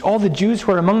teach all the Jews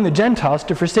who are among the Gentiles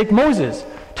to forsake Moses,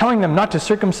 telling them not to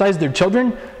circumcise their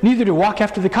children, neither to walk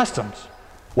after the customs.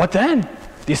 What then?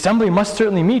 The assembly must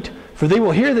certainly meet, for they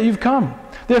will hear that you've come.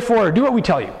 Therefore, do what we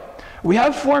tell you. We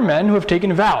have 4 men who have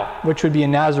taken a vow," which would be a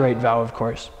Nazirite vow, of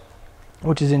course,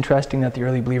 which is interesting that the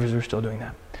early believers were still doing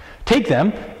that. "Take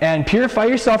them and purify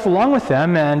yourself along with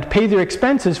them and pay their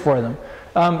expenses for them."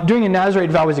 Doing a Nazirite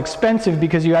vow was expensive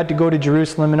because you had to go to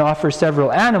Jerusalem and offer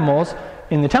several animals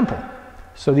in the temple.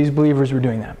 So these believers were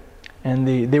doing that. And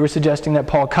they were suggesting that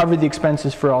Paul covered the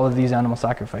expenses for all of these animal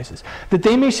sacrifices. "That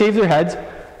they may shave their heads,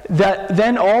 that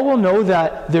then all will know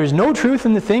that there's no truth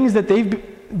in the things that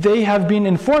they have been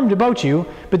informed about you,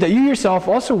 but that you yourself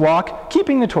also walk,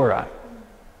 keeping the Torah."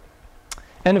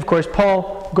 And of course,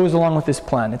 Paul goes along with this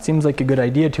plan. It seems like a good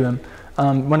idea to him.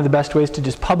 one of the best ways to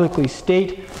just publicly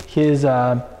state his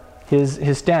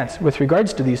stance with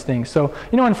regards to these things. So,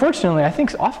 unfortunately, I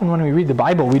think often when we read the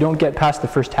Bible, we don't get past the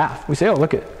first half. We say, oh,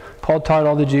 look, Paul taught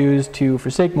all the Jews to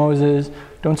forsake Moses,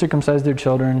 don't circumcise their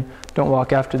children, don't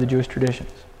walk after the Jewish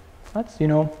traditions.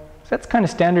 That's kind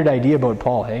of standard idea about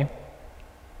Paul, hey?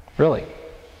 Really.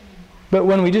 But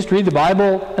when we just read the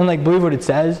Bible and believe what it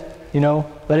says,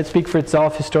 let it speak for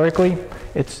itself historically,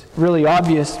 it's really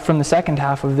obvious from the second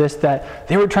half of this that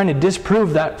they were trying to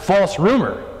disprove that false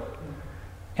rumor.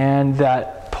 And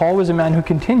that Paul was a man who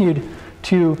continued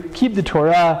to keep the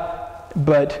Torah,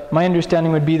 but my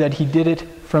understanding would be that he did it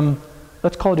from,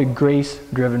 let's call it a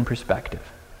grace-driven perspective.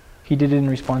 He did it in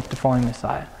response to following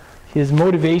Messiah. His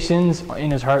motivations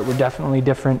in his heart were definitely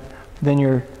different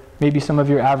than maybe some of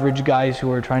your average guys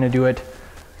who are trying to do it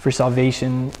for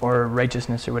salvation or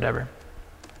righteousness or whatever.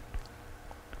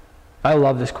 I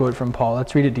love this quote from Paul.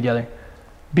 Let's read it together.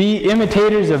 Be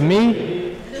imitators of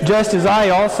me, just as I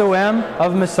also am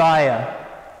of Messiah.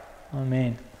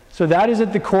 Amen. So that is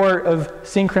at the core of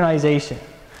synchronization.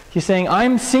 He's saying,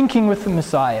 I'm syncing with the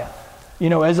Messiah.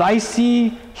 As I see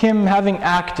him having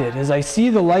acted, as I see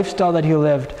the lifestyle that he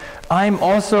lived, I'm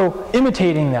also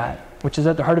imitating that, which is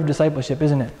at the heart of discipleship,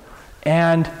 isn't it?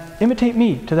 And imitate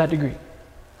me to that degree.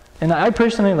 And I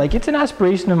personally, it's an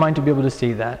aspiration of mine to be able to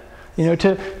say that.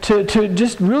 To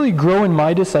just really grow in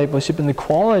my discipleship and the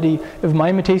quality of my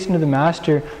imitation of the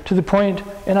Master to the point,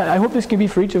 and I hope this can be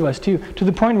for each of us too, to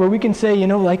the point where we can say,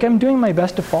 I'm doing my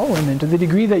best to follow him, and to the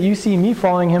degree that you see me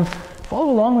following him, follow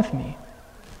along with me.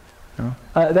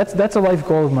 That's a life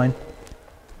goal of mine.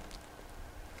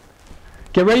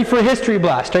 Get ready for a history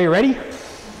blast. Are you ready?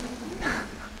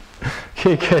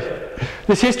 Okay, good.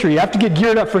 This history, you have to get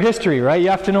geared up for history, right? You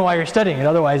have to know why you're studying it,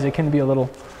 otherwise it can be a little,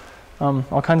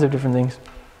 all kinds of different things.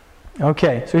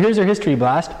 Okay, so here's our history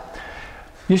blast.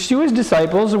 Yeshua's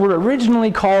disciples were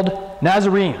originally called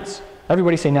Nazarenes.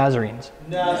 Everybody say Nazarenes.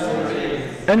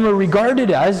 Nazarenes. And were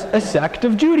regarded as a sect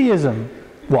of Judaism.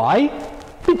 Why?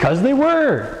 Because they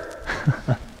were.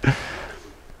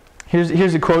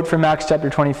 Here's a quote from Acts chapter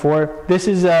 24. This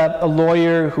is a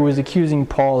lawyer who was accusing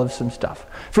Paul of some stuff.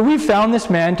 For we found this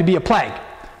man to be a plague.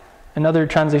 Another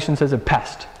translation says a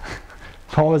pest.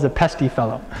 Paul was a pesty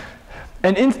fellow.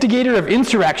 An instigator of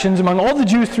insurrections among all the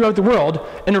Jews throughout the world,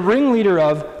 and a ringleader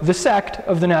of the sect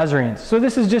of the Nazarenes. So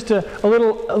this is just a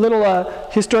little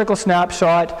historical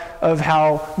snapshot of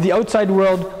how the outside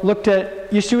world looked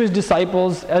at Yeshua's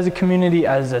disciples as a community,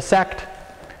 as a sect,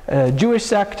 a Jewish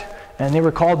sect, and they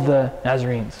were called the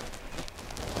Nazarenes.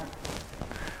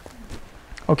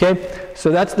 Okay, so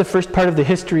that's the first part of the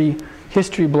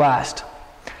history blast.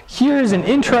 Here is an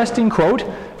interesting quote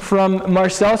from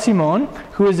Marcel Simon,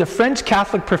 who is a French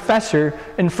Catholic professor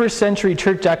and first century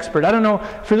church expert. I don't know,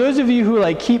 for those of you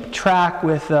who keep track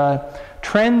with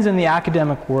trends in the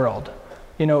academic world,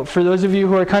 for those of you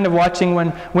who are kind of watching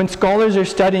when scholars are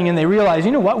studying and they realize,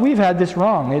 we've had this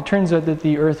wrong. It turns out that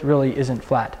the earth really isn't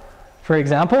flat. For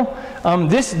example,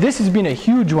 this has been a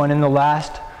huge one in the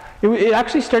last, it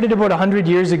actually started about 100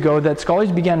 years ago that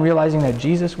scholars began realizing that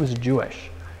Jesus was Jewish.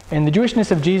 And the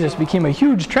Jewishness of Jesus became a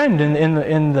huge trend in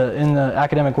the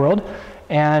academic world,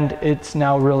 and it's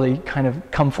now really kind of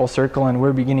come full circle, and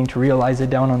we're beginning to realize it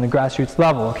down on the grassroots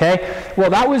level, okay? Well,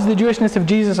 that was the Jewishness of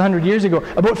Jesus 100 years ago.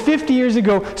 About 50 years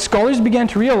ago, scholars began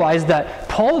to realize that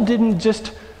Paul didn't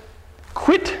just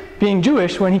quit being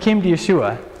Jewish when he came to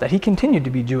Yeshua, that he continued to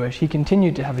be Jewish. He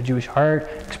continued to have a Jewish heart,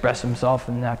 express himself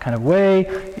in that kind of way.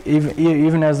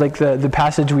 Even as the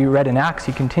passage we read in Acts,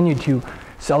 he continued to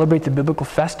celebrate the biblical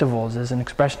festivals as an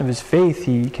expression of his faith.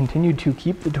 He continued to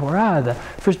keep the Torah, the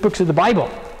first books of the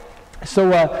Bible. So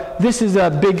this is a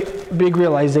big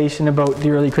realization about the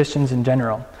early Christians in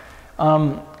general.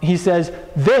 He says,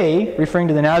 they, referring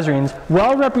to the Nazarenes,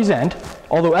 well represent,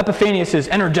 although Epiphanius is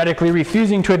energetically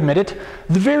refusing to admit it,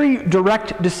 the very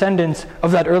direct descendants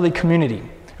of that early community,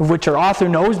 of which our author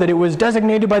knows that it was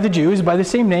designated by the Jews by the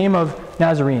same name of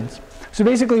Nazarenes. So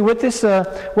basically what this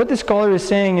scholar is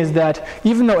saying is that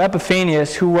even though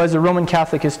Epiphanius, who was a Roman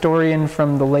Catholic historian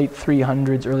from the late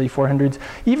 300s, early 400s,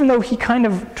 even though he kind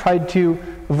of tried to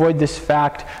avoid this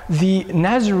fact, the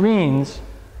Nazarenes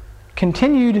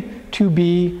continued to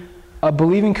be a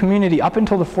believing community up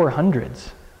until the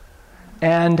 400s.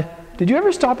 And did you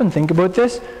ever stop and think about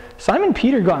this? Simon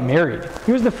Peter got married.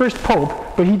 He was the first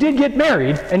pope, but he did get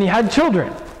married and he had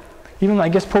children. Even I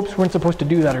guess popes weren't supposed to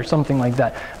do that or something like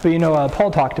that. But Paul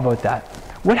talked about that.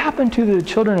 What happened to the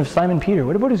children of Simon Peter?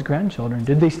 What about his grandchildren?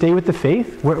 Did they stay with the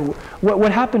faith?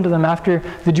 What happened to them after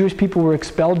the Jewish people were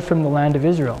expelled from the land of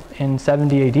Israel in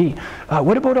 70 AD?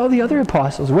 What about all the other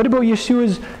apostles? What about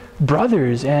Yeshua's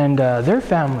brothers and their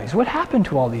families? What happened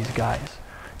to all these guys?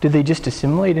 Did they just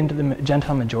assimilate into the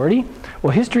Gentile majority?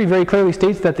 Well, history very clearly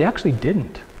states that they actually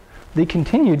didn't. They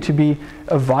continued to be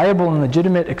a viable and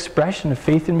legitimate expression of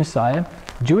faith in Messiah,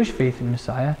 Jewish faith in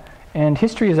Messiah, and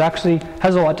history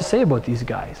has a lot to say about these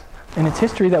guys. And it's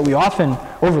history that we often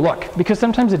overlook because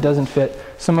sometimes it doesn't fit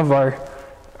some of our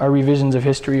revisions of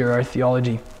history or our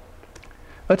theology.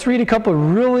 Let's read a couple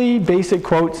of really basic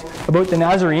quotes about the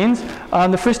Nazarenes.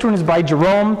 The first one is by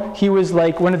Jerome. He was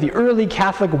like one of the early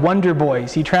Catholic wonder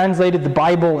boys. He translated the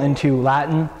Bible into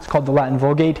Latin. It's called the Latin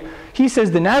Vulgate. He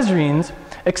says the Nazarenes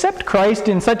accept Christ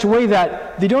in such a way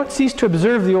that they don't cease to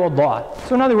observe the old law.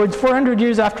 So in other words, 400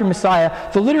 years after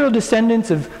Messiah, the literal descendants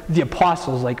of the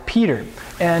apostles like Peter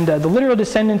and the literal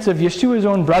descendants of Yeshua's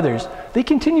own brothers, they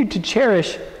continued to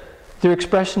cherish their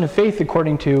expression of faith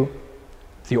according to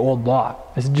the old law,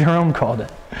 as Jerome called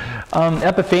it.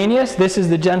 Epiphanius, this is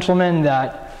the gentleman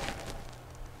that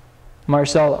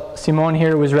Marcel Simon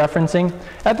here was referencing.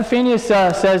 Epiphanius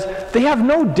says, they have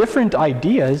no different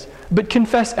ideas, but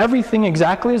confess everything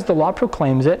exactly as the law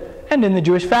proclaims it, and in the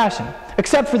Jewish fashion,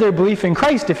 except for their belief in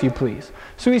Christ, if you please.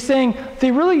 So he's saying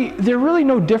they're really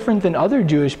no different than other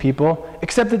Jewish people,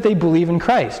 except that they believe in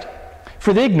Christ.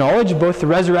 For they acknowledge both the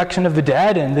resurrection of the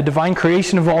dead and the divine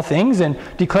creation of all things, and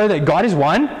declare that God is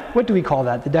one. What do we call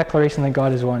that? The declaration that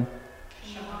God is one.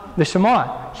 The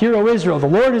Shema. Hear, O Israel, the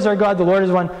Lord is our God, the Lord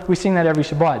is one. We sing that every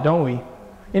Shabbat, don't we?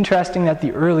 Interesting that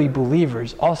the early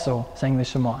believers also sang the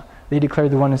Shema. They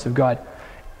declared the oneness of God.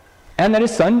 And that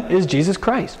his Son is Jesus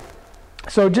Christ.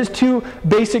 So just two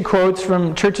basic quotes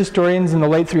from church historians in the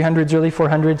late 300s, early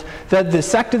 400s, that the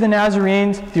sect of the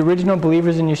Nazarenes, the original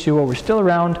believers in Yeshua, were still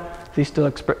around. They still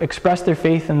expressed their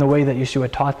faith in the way that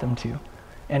Yeshua taught them to.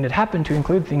 And it happened to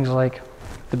include things like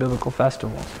the biblical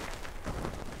festivals.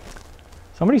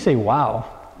 Somebody say, wow.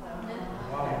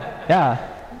 Yeah.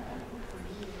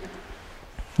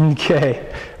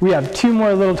 Okay. We have two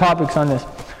more little topics on this.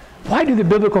 Why do the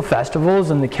biblical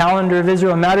festivals and the calendar of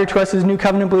Israel matter to us as New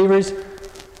Covenant believers?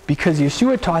 Because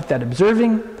Yeshua taught that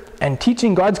observing and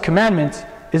teaching God's commandments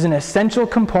is an essential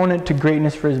component to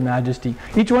greatness for His majesty.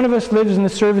 Each one of us lives in the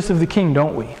service of the King,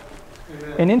 don't we?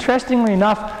 Amen. And interestingly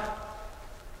enough,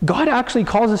 God actually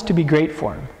calls us to be great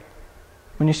for Him.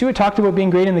 When Yeshua talked about being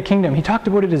great in the kingdom, He talked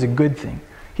about it as a good thing.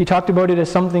 He talked about it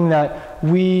as something that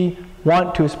we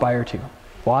want to aspire to.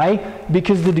 Why?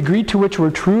 Because the degree to which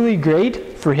we're truly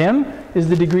great for Him is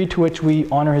the degree to which we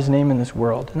honor His name in this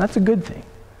world. And that's a good thing.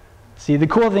 See, the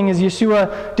cool thing is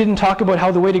Yeshua didn't talk about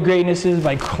how the way to greatness is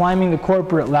by climbing the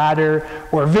corporate ladder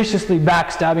or viciously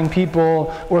backstabbing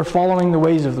people or following the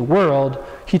ways of the world.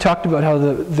 He talked about how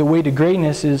the way to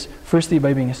greatness is firstly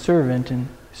by being a servant and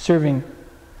serving,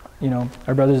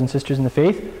 our brothers and sisters in the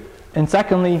faith. And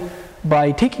secondly,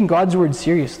 by taking God's word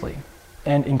seriously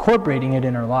and incorporating it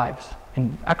in our lives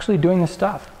and actually doing the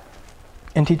stuff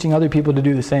and teaching other people to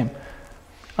do the same.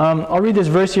 I'll read this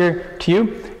verse here to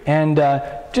you and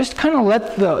just kind of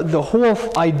let the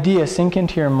whole idea sink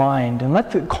into your mind and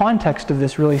let the context of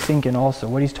this really sink in also,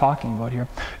 what he's talking about here.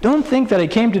 Don't think that I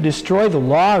came to destroy the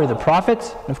law or the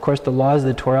prophets. And of course, the law is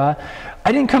the Torah.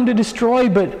 I didn't come to destroy,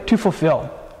 but to fulfill.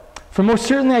 For most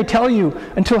certainly I tell you,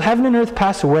 until heaven and earth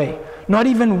pass away, not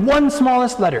even one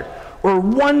smallest letter or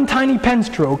one tiny pen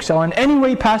stroke shall in any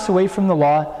way pass away from the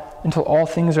law until all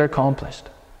things are accomplished.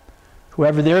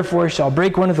 Whoever therefore shall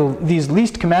break one of these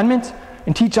least commandments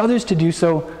and teach others to do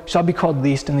so shall be called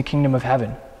least in the kingdom of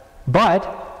heaven. But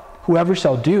whoever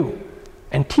shall do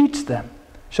and teach them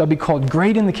shall be called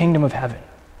great in the kingdom of heaven.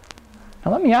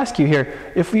 Now let me ask you here,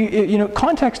 if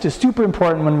context is super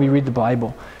important when we read the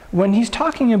Bible. When he's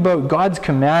talking about God's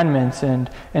commandments and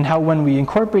how when we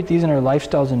incorporate these in our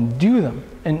lifestyles and do them,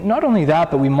 and not only that,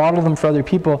 but we model them for other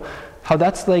people, how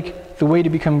that's like the way to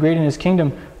become great in His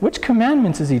kingdom, which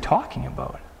commandments is he talking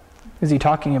about? Is he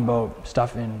talking about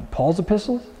stuff in Paul's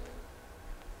epistles?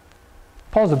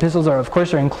 Paul's epistles are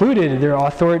included, they're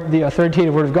the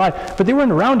authoritative word of God, but they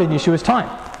weren't around in Yeshua's time.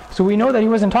 So we know that he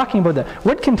wasn't talking about that.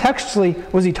 What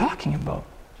contextually was he talking about?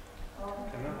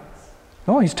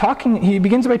 No, he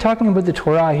begins by talking about the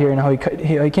Torah here and how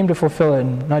he came to fulfill it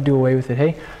and not do away with it,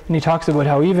 hey? And he talks about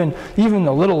how even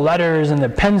the little letters and the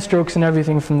pen strokes and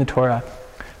everything from the Torah.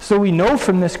 So we know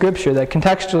from this scripture that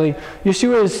contextually,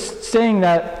 Yeshua is saying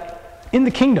that in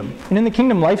the kingdom, and in the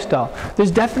kingdom lifestyle,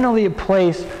 there's definitely a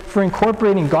place for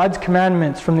incorporating God's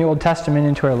commandments from the Old Testament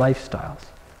into our lifestyles.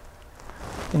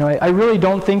 I really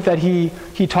don't think that he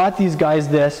taught these guys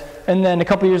this, and then a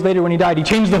couple years later when he died, he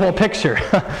changed the whole picture.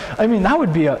 I mean, that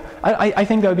would be I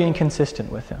think that would be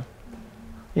inconsistent with him.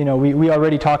 We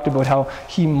already talked about how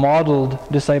he modeled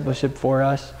discipleship for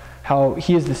us, how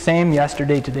he is the same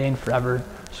yesterday, today, and forever.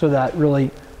 So that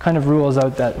really kind of rules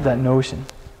out that notion.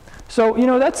 So,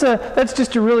 that's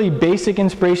just a really basic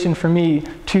inspiration for me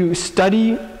to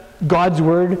study God's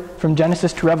word from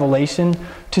Genesis to Revelation,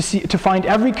 to find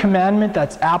every commandment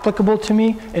that's applicable to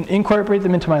me and incorporate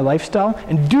them into my lifestyle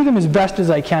and do them as best as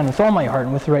I can with all my heart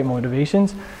and with the right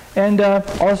motivations, and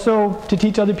also to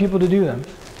teach other people to do them.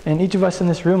 And each of us in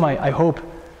this room, I hope,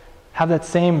 have that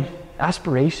same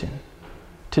aspiration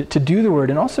to do the word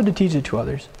and also to teach it to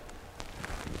others.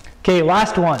 Okay,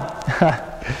 last one.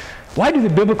 Why do the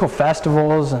biblical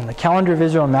festivals and the calendar of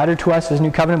Israel matter to us as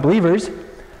New Covenant believers?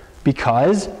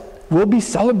 Because we'll be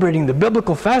celebrating the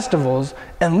biblical festivals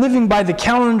and living by the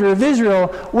calendar of Israel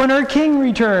when our King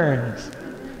returns.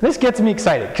 This gets me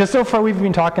excited, because so far we've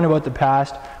been talking about the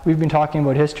past, we've been talking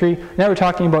about history, now we're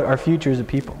talking about our future as a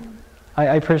people.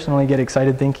 I personally get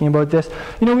excited thinking about this.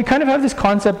 We kind of have this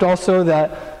concept also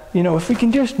that, if we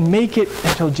can just make it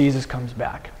until Jesus comes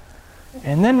back,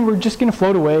 and then we're just going to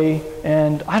float away,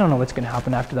 and I don't know what's going to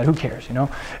happen after that. Who cares,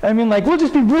 we'll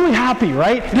just be really happy,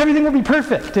 right? And everything will be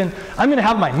perfect, and I'm going to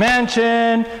have my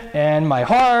mansion and my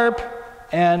harp,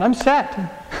 and I'm set.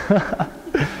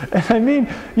 And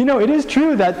it is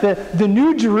true that the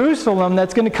new Jerusalem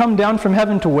that's going to come down from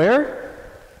heaven to where?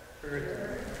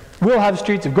 Will have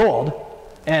streets of gold.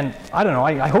 And I don't know,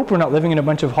 I hope we're not living in a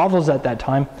bunch of hovels at that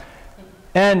time.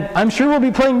 And I'm sure we'll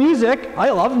be playing music. I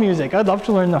love music. I'd love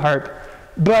to learn the harp.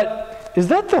 But is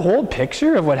that the whole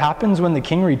picture of what happens when the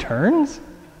King returns?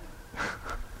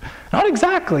 Not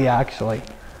exactly, actually.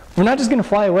 We're not just going to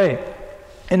fly away,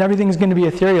 and everything's going to be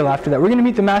ethereal after that. We're going to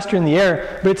meet the Master in the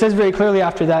air, but it says very clearly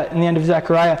after that, in the end of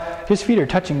Zechariah, his feet are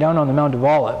touching down on the Mount of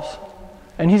Olives.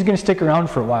 And he's going to stick around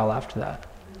for a while after that.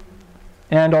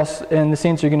 And the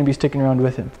saints are going to be sticking around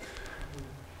with him.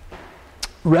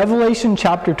 Revelation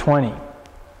chapter 20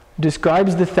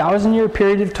 describes the 1,000-year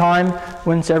period of time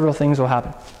when several things will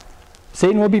happen.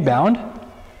 Satan will be bound.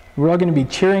 We're all going to be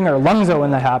cheering our lungs out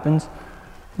when that happens.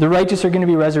 The righteous are going to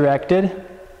be resurrected.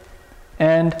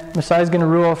 And Messiah is going to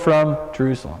rule from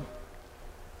Jerusalem.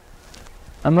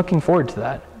 I'm looking forward to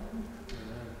that.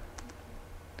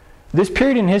 This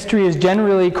period in history is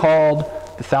generally called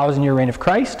the 1,000-year reign of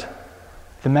Christ,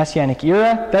 the Messianic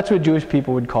era. That's what Jewish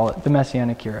people would call it, the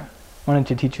Messianic era. I wanted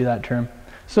to teach you that term.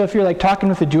 So if you're talking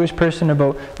with a Jewish person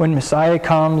about when Messiah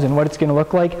comes and what it's going to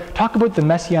look like, talk about the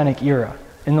Messianic era,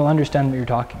 and they'll understand what you're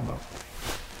talking about.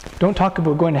 Don't talk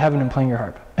about going to heaven and playing your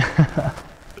harp.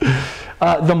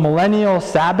 The millennial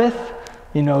Sabbath,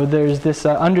 there's this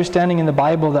understanding in the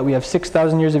Bible that we have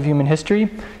 6,000 years of human history,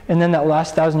 and then that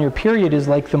last 1,000-year period is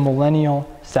like the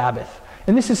millennial Sabbath.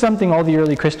 And this is something all the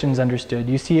early Christians understood.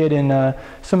 You see it in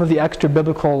some of the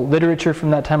extra-biblical literature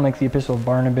from that time, like the Epistle of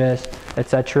Barnabas,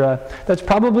 etc. That's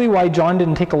probably why John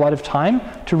didn't take a lot of time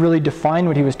to really define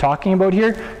what he was talking about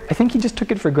here. I think he just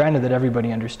took it for granted that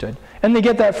everybody understood. And they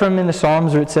get that from in the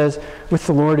Psalms where it says, with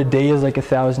the Lord a day is like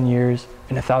 1,000 years,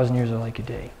 and 1,000 years are like a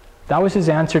day. That was his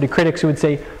answer to critics who would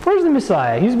say, where's the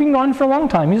Messiah? He's been gone for a long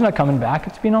time. He's not coming back.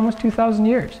 It's been almost 2,000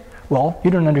 years. Well,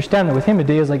 you don't understand that with him a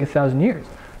day is like 1,000 years.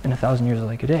 And 1,000 years are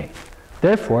like a day.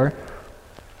 Therefore,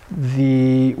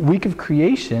 the week of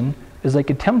creation is like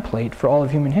a template for all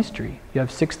of human history. You have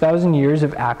 6,000 years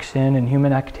of action and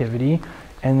human activity,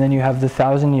 and then you have the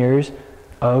 1,000 years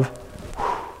of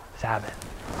Sabbath.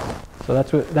 So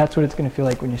that's what it's going to feel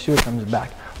like when Yeshua comes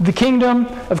back. The kingdom,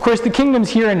 of course, the kingdom's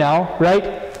here and now,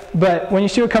 right? But when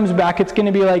Yeshua comes back, it's going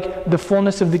to be like the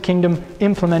fullness of the kingdom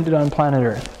implemented on planet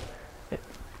Earth.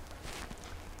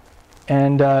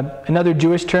 And another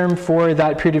Jewish term for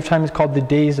that period of time is called the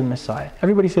days of Messiah.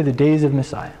 Everybody say the days of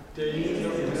Messiah. Days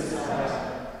of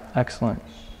Messiah. Excellent.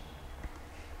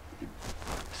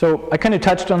 So I kind of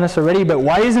touched on this already, but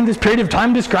why isn't this period of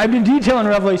time described in detail in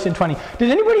Revelation 20?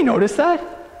 Did anybody notice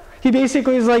that? He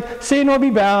basically is like, Satan will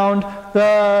be bound,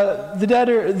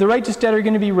 the righteous dead are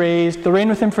going to be raised, they'll reign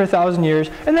with him for 1,000 years,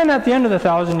 and then at the end of the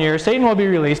 1,000 years, Satan will be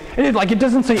released. And it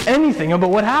doesn't say anything about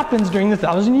what happens during the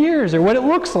 1,000 years, or what it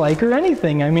looks like, or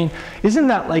anything. Isn't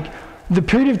that like the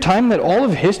period of time that all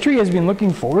of history has been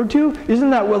looking forward to? Isn't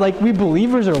that what we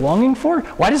believers are longing for?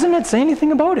 Why doesn't it say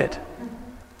anything about it?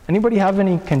 Anybody have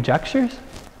any conjectures?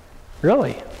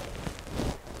 Really?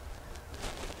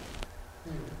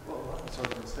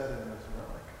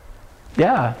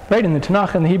 Yeah, right. In the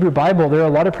Tanakh and the Hebrew Bible, there are a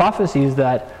lot of prophecies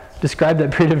that describe that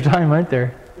period of time, aren't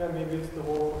there? Yeah, maybe it's the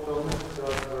whole fulfillment of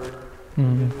God's word.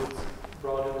 Maybe it's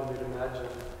broader than we'd imagine.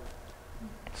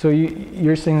 So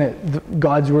you're saying that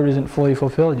God's word isn't fully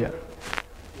fulfilled yet?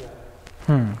 Yeah.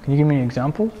 Can you give me any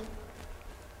examples?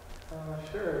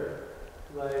 Sure.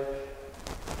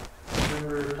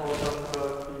 Remember Paul talked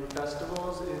about the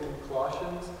festivals in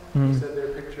Colossians, Mm. he said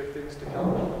they're a picture of things to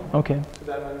come. Okay. So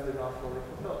that means they're not fully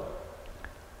fulfilled.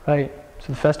 Right.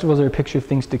 So the festivals are a picture of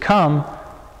things to come,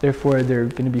 therefore they're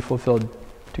going to be fulfilled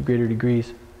to greater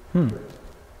degrees. Yeah,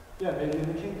 maybe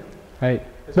in the kingdom. Right.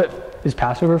 as But well. is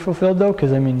Passover fulfilled though?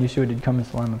 Because I mean, Yeshua did come as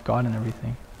the Lamb of God and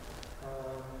everything.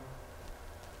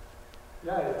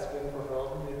 Yeah, it's been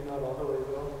fulfilled. Maybe not all the way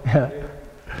though. Yeah. Maybe.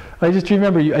 I just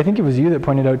remember, I think it was you that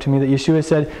pointed out to me that Yeshua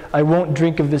said, I won't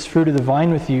drink of this fruit of the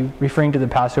vine with you, referring to the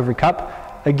Passover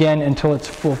cup, again until it's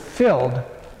fulfilled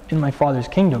in my Father's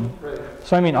kingdom. Right.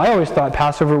 So I mean, I always thought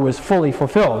Passover was fully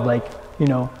fulfilled,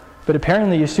 but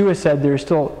apparently Yeshua said there are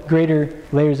still greater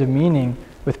layers of meaning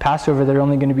with Passover that are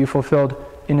only going to be fulfilled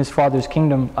in his Father's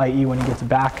kingdom, i.e. when he gets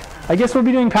back. I guess we'll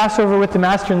be doing Passover with the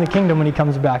Master in the kingdom when he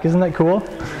comes back. Isn't that cool?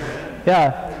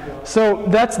 Yeah. So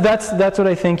that's what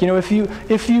I think. If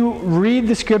you read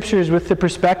the scriptures with the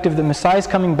perspective that Messiah is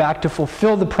coming back to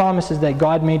fulfill the promises that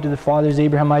God made to the fathers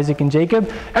Abraham, Isaac, and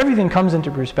Jacob, everything comes into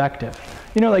perspective.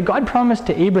 Like God promised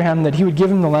to Abraham that he would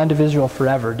give him the land of Israel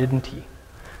forever, didn't he?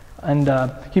 And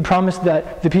he promised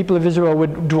that the people of Israel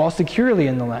would dwell securely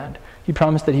in the land. He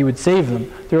promised that he would save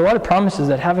them. There are a lot of promises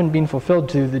that haven't been fulfilled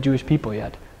to the Jewish people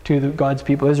yet, to God's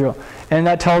people Israel. And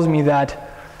that tells me that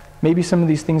maybe some of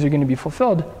these things are going to be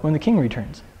fulfilled when the king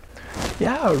returns.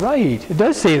 Yeah, right. It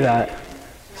does say that.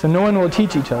 So no one will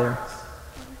teach each other.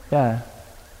 Yeah.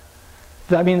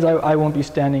 That means I won't be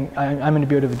standing, I'm going to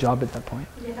be out of a job at that point.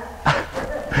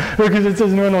 Yeah. Because it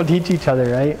says no one will teach each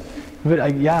other, right? But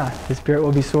the Spirit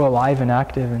will be so alive and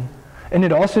active. And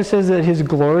it also says that his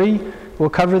glory will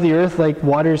cover the earth like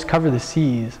waters cover the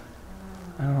seas.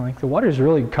 I don't know, like the waters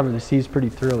really cover the seas pretty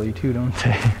thoroughly too, don't they?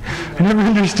 I never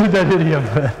understood that idiom.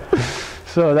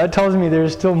 So that tells me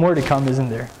there's still more to come, isn't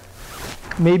there?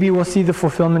 Maybe we'll see the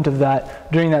fulfillment of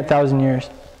that during that 1,000 years.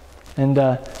 And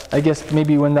I guess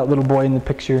maybe when that little boy in the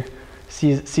picture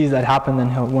sees that happen, then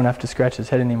he won't have to scratch his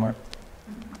head anymore.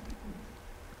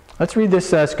 Let's read this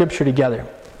scripture together.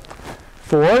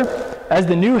 For as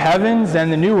the new heavens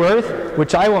and the new earth,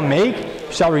 which I will make,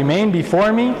 shall remain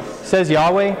before me, says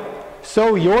Yahweh,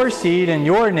 so your seed and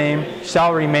your name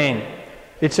shall remain.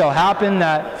 It shall happen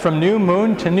that from new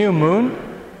moon to new moon,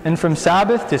 and from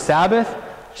Sabbath to Sabbath,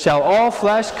 shall all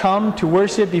flesh come to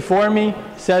worship before me,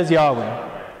 says Yahweh.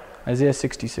 Isaiah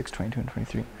 66, 22 and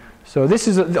 23. So this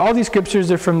is all these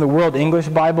scriptures are from the World English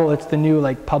Bible. It's the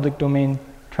new public domain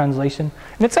translation.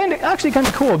 And it's actually kind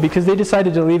of cool because they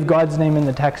decided to leave God's name in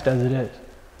the text as it is.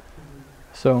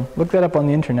 So look that up on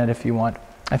the internet if you want.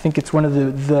 I think it's one of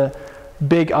the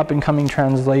big up-and-coming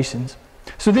translations.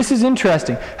 So this is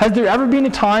interesting. Has there ever been a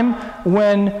time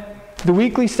when the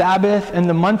weekly Sabbath and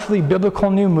the monthly biblical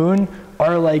new moon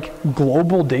are like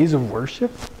global days of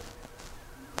worship?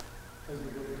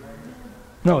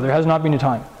 No, there has not been a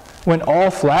time. When all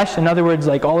flesh, in other words,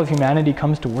 like all of humanity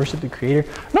comes to worship the Creator?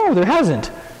 No, there hasn't.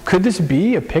 Could this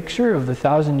be a picture of the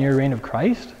 1,000-year reign of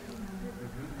Christ?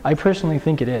 I personally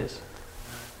think it is.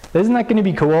 Isn't that going to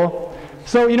be cool?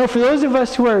 So, for those of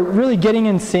us who are really getting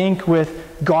in sync with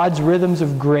God's rhythms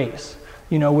of grace,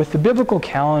 with the biblical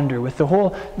calendar, with the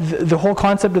whole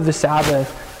concept of the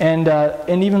Sabbath,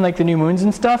 and even like the new moons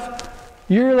and stuff,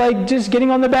 you're like just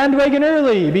getting on the bandwagon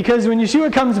early, because when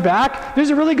Yeshua comes back, there's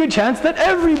a really good chance that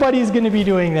everybody's going to be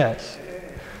doing this.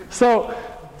 So,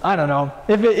 I don't know.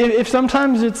 If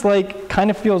sometimes it's like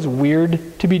kind of feels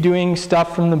weird to be doing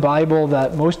stuff from the Bible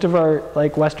that most of our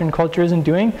Western culture isn't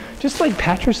doing, just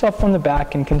pat yourself on the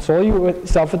back and console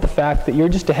yourself with the fact that you're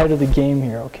just ahead of the game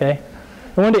here, okay?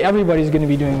 And one day everybody's going to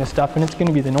be doing this stuff and it's going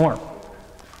to be the norm.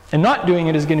 And not doing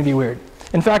it is going to be weird.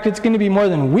 In fact, it's going to be more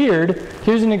than weird.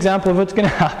 Here's an example of what's going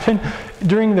to happen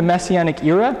during the Messianic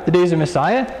era, the days of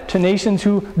Messiah, to nations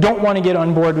who don't want to get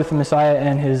on board with the Messiah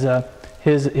and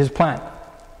his plan.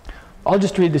 I'll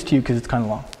just read this to you because it's kind of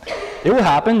long. It will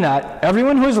happen that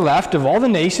everyone who is left of all the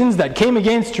nations that came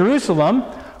against Jerusalem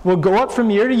will go up from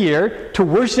year to year to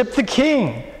worship the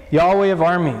King, Yahweh of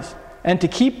armies, and to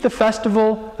keep the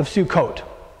festival of Sukkot,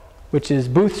 which is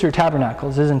booths or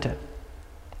tabernacles, isn't it?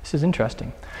 This is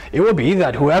interesting. It will be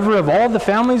that whoever of all the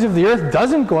families of the earth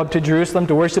doesn't go up to Jerusalem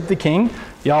to worship the King,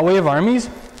 Yahweh of armies,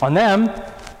 on them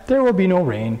there will be no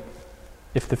rain.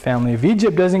 If the family of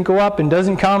Egypt doesn't go up and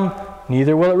doesn't come,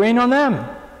 neither will it rain on them.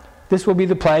 This will be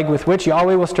the plague with which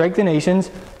Yahweh will strike the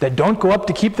nations that don't go up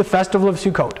to keep the festival of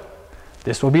Sukkot.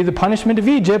 This will be the punishment of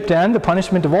Egypt and the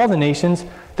punishment of all the nations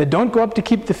that don't go up to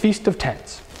keep the Feast of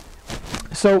Tents.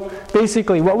 So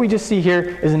basically what we just see here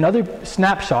is another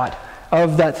snapshot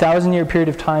of that 1,000-year period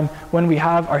of time when we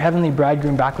have our heavenly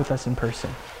bridegroom back with us in person.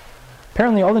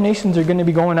 Apparently all the nations are going to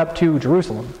be going up to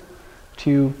Jerusalem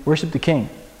to worship the King.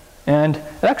 And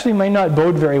it actually might not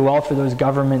bode very well for those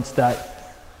governments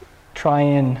that try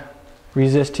and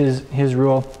resist his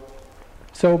rule.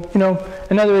 So,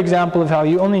 another example of how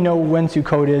you only know when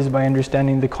Sukkot is by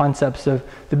understanding the concepts of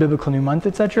the biblical new month,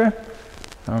 etc.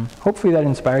 Hopefully that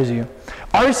inspires you.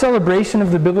 Our celebration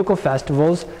of the biblical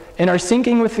festivals and our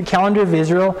syncing with the calendar of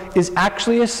Israel is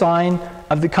actually a sign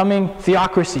of the coming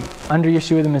theocracy under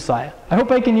Yeshua the Messiah. I hope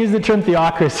I can use the term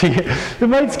theocracy. It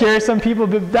might scare some people,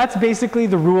 but that's basically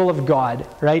the rule of God,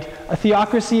 right? A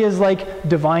theocracy is like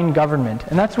divine government,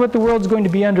 and that's what the world's going to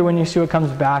be under when Yeshua comes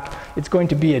back. It's going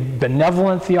to be a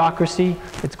benevolent theocracy.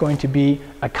 It's going to be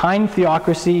a kind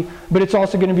theocracy, but it's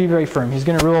also going to be very firm. He's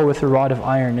going to rule with a rod of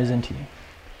iron, isn't he?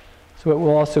 So it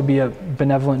will also be a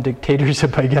benevolent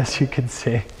dictatorship, I guess you could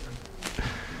say.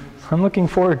 I'm looking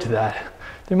forward to that.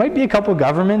 There might be a couple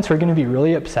governments who are going to be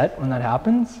really upset when that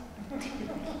happens.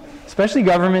 Especially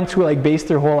governments who base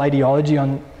their whole ideology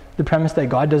on the premise that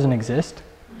God doesn't exist.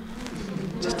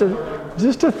 Just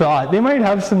a thought. They might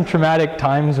have some traumatic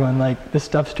times when this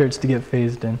stuff starts to get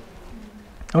phased in.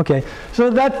 Okay, so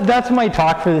that's my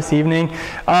talk for this evening.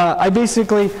 I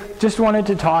basically just wanted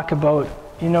to talk about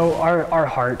our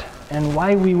heart and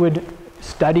why we would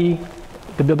study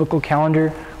the biblical calendar,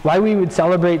 why we would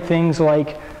celebrate things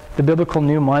like the biblical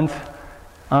new month.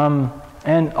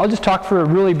 And I'll just talk for a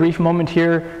really brief moment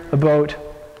here about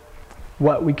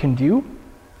what we can do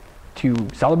to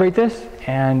celebrate this.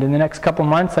 And in the next couple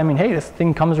months, hey, this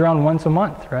thing comes around once a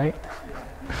month, right?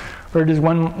 Or does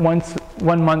one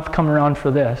month come around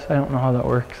for this? I don't know how that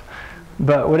works.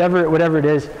 But whatever it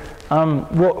is,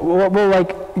 we're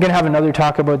gonna have another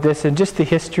talk about this and just the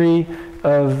history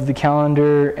of the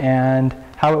calendar and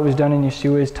how it was done in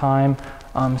Yeshua's time,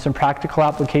 some practical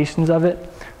applications of it.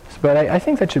 But I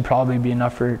think that should probably be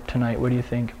enough for tonight. What do you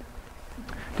think?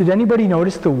 Did anybody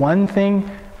notice the one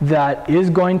thing that is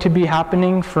going to be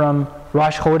happening from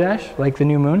Rosh Chodesh, like the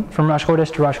new moon, from Rosh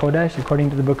Chodesh to Rosh Chodesh,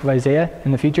 according to the book of Isaiah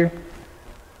in the future?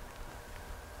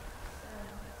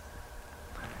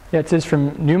 Yeah, it says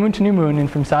from new moon to new moon and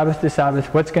from Sabbath to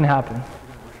Sabbath, what's going to happen?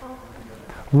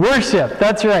 Worship,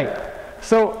 that's right.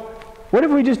 So what if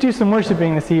we just do some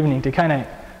worshiping this evening to kind of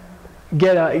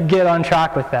get on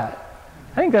track with that?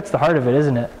 I think that's the heart of it,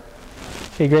 isn't it?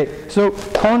 Okay, great. So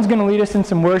Colin's going to lead us in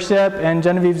some worship, and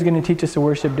Genevieve's going to teach us a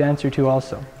worship dance or two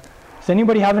also. Does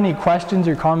anybody have any questions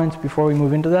or comments before we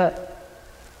move into that?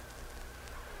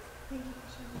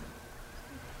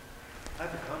 I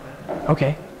have a comment.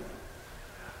 Okay.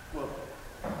 Well,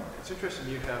 it's interesting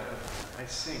you have I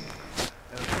sing.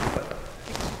 But I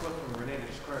think it's a quote from Rene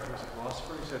Descartes, who was a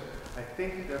philosopher. He said, "I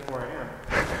think, therefore I am."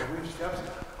 And we just opposite.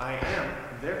 I am,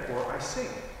 therefore I sing.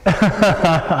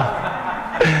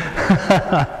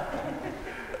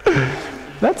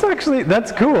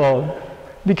 That's cool,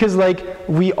 because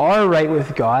we are right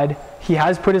with God. He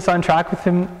has put us on track with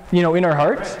him, in our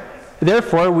hearts.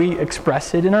 Therefore we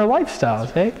express it in our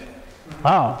lifestyles, hey?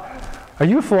 Wow. Are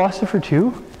you a philosopher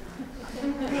too?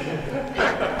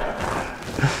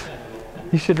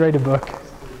 You should write a book.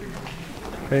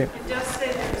 Great. It does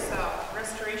say there's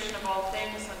restoration of all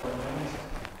things.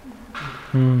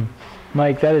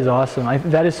 Mike, that is awesome.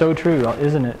 That is so true,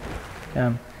 isn't it?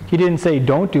 Yeah. He didn't say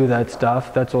don't do that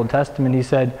stuff. That's Old Testament. He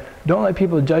said don't let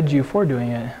people judge you for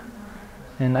doing it.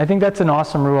 And I think that's an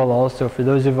awesome rule also for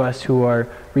those of us who are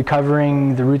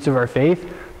recovering the roots of our faith.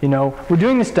 We're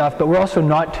doing this stuff, but we're also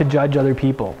not to judge other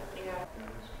people.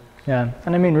 Yeah.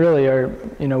 And really,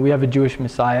 we have a Jewish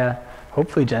Messiah.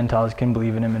 Hopefully Gentiles can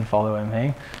believe in him and follow him,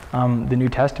 hey? The New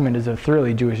Testament is a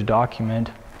thoroughly Jewish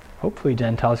document. Hopefully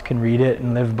Gentiles can read it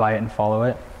and live by it and follow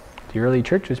it. The early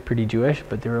church was pretty Jewish,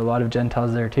 but there were a lot of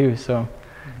Gentiles there too. So,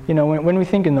 when we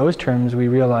think in those terms, we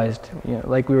realized,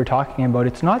 like we were talking about,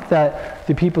 it's not that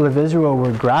the people of Israel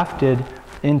were grafted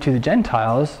into the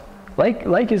Gentiles,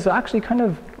 like is actually kind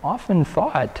of often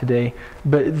thought today,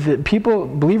 but the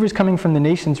believers coming from the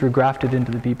nations were grafted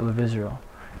into the people of Israel.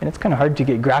 And it's kind of hard to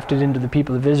get grafted into the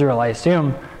people of Israel, I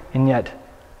assume, and yet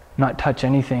not touch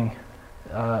anything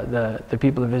the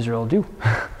people of Israel do.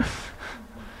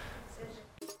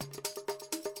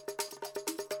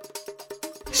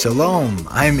 Shalom,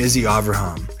 I'm Izzy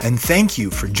Avraham, and thank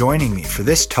you for joining me for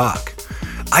this talk.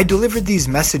 I delivered these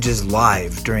messages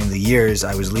live during the years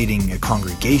I was leading a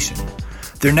congregation.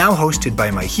 They're now hosted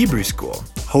by my Hebrew school,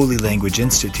 Holy Language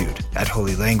Institute, at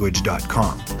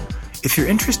holylanguage.com. If you're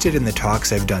interested in the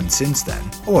talks I've done since then,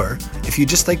 or if you'd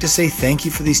just like to say thank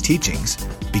you for these teachings,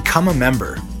 become a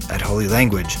member at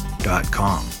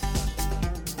holylanguage.com.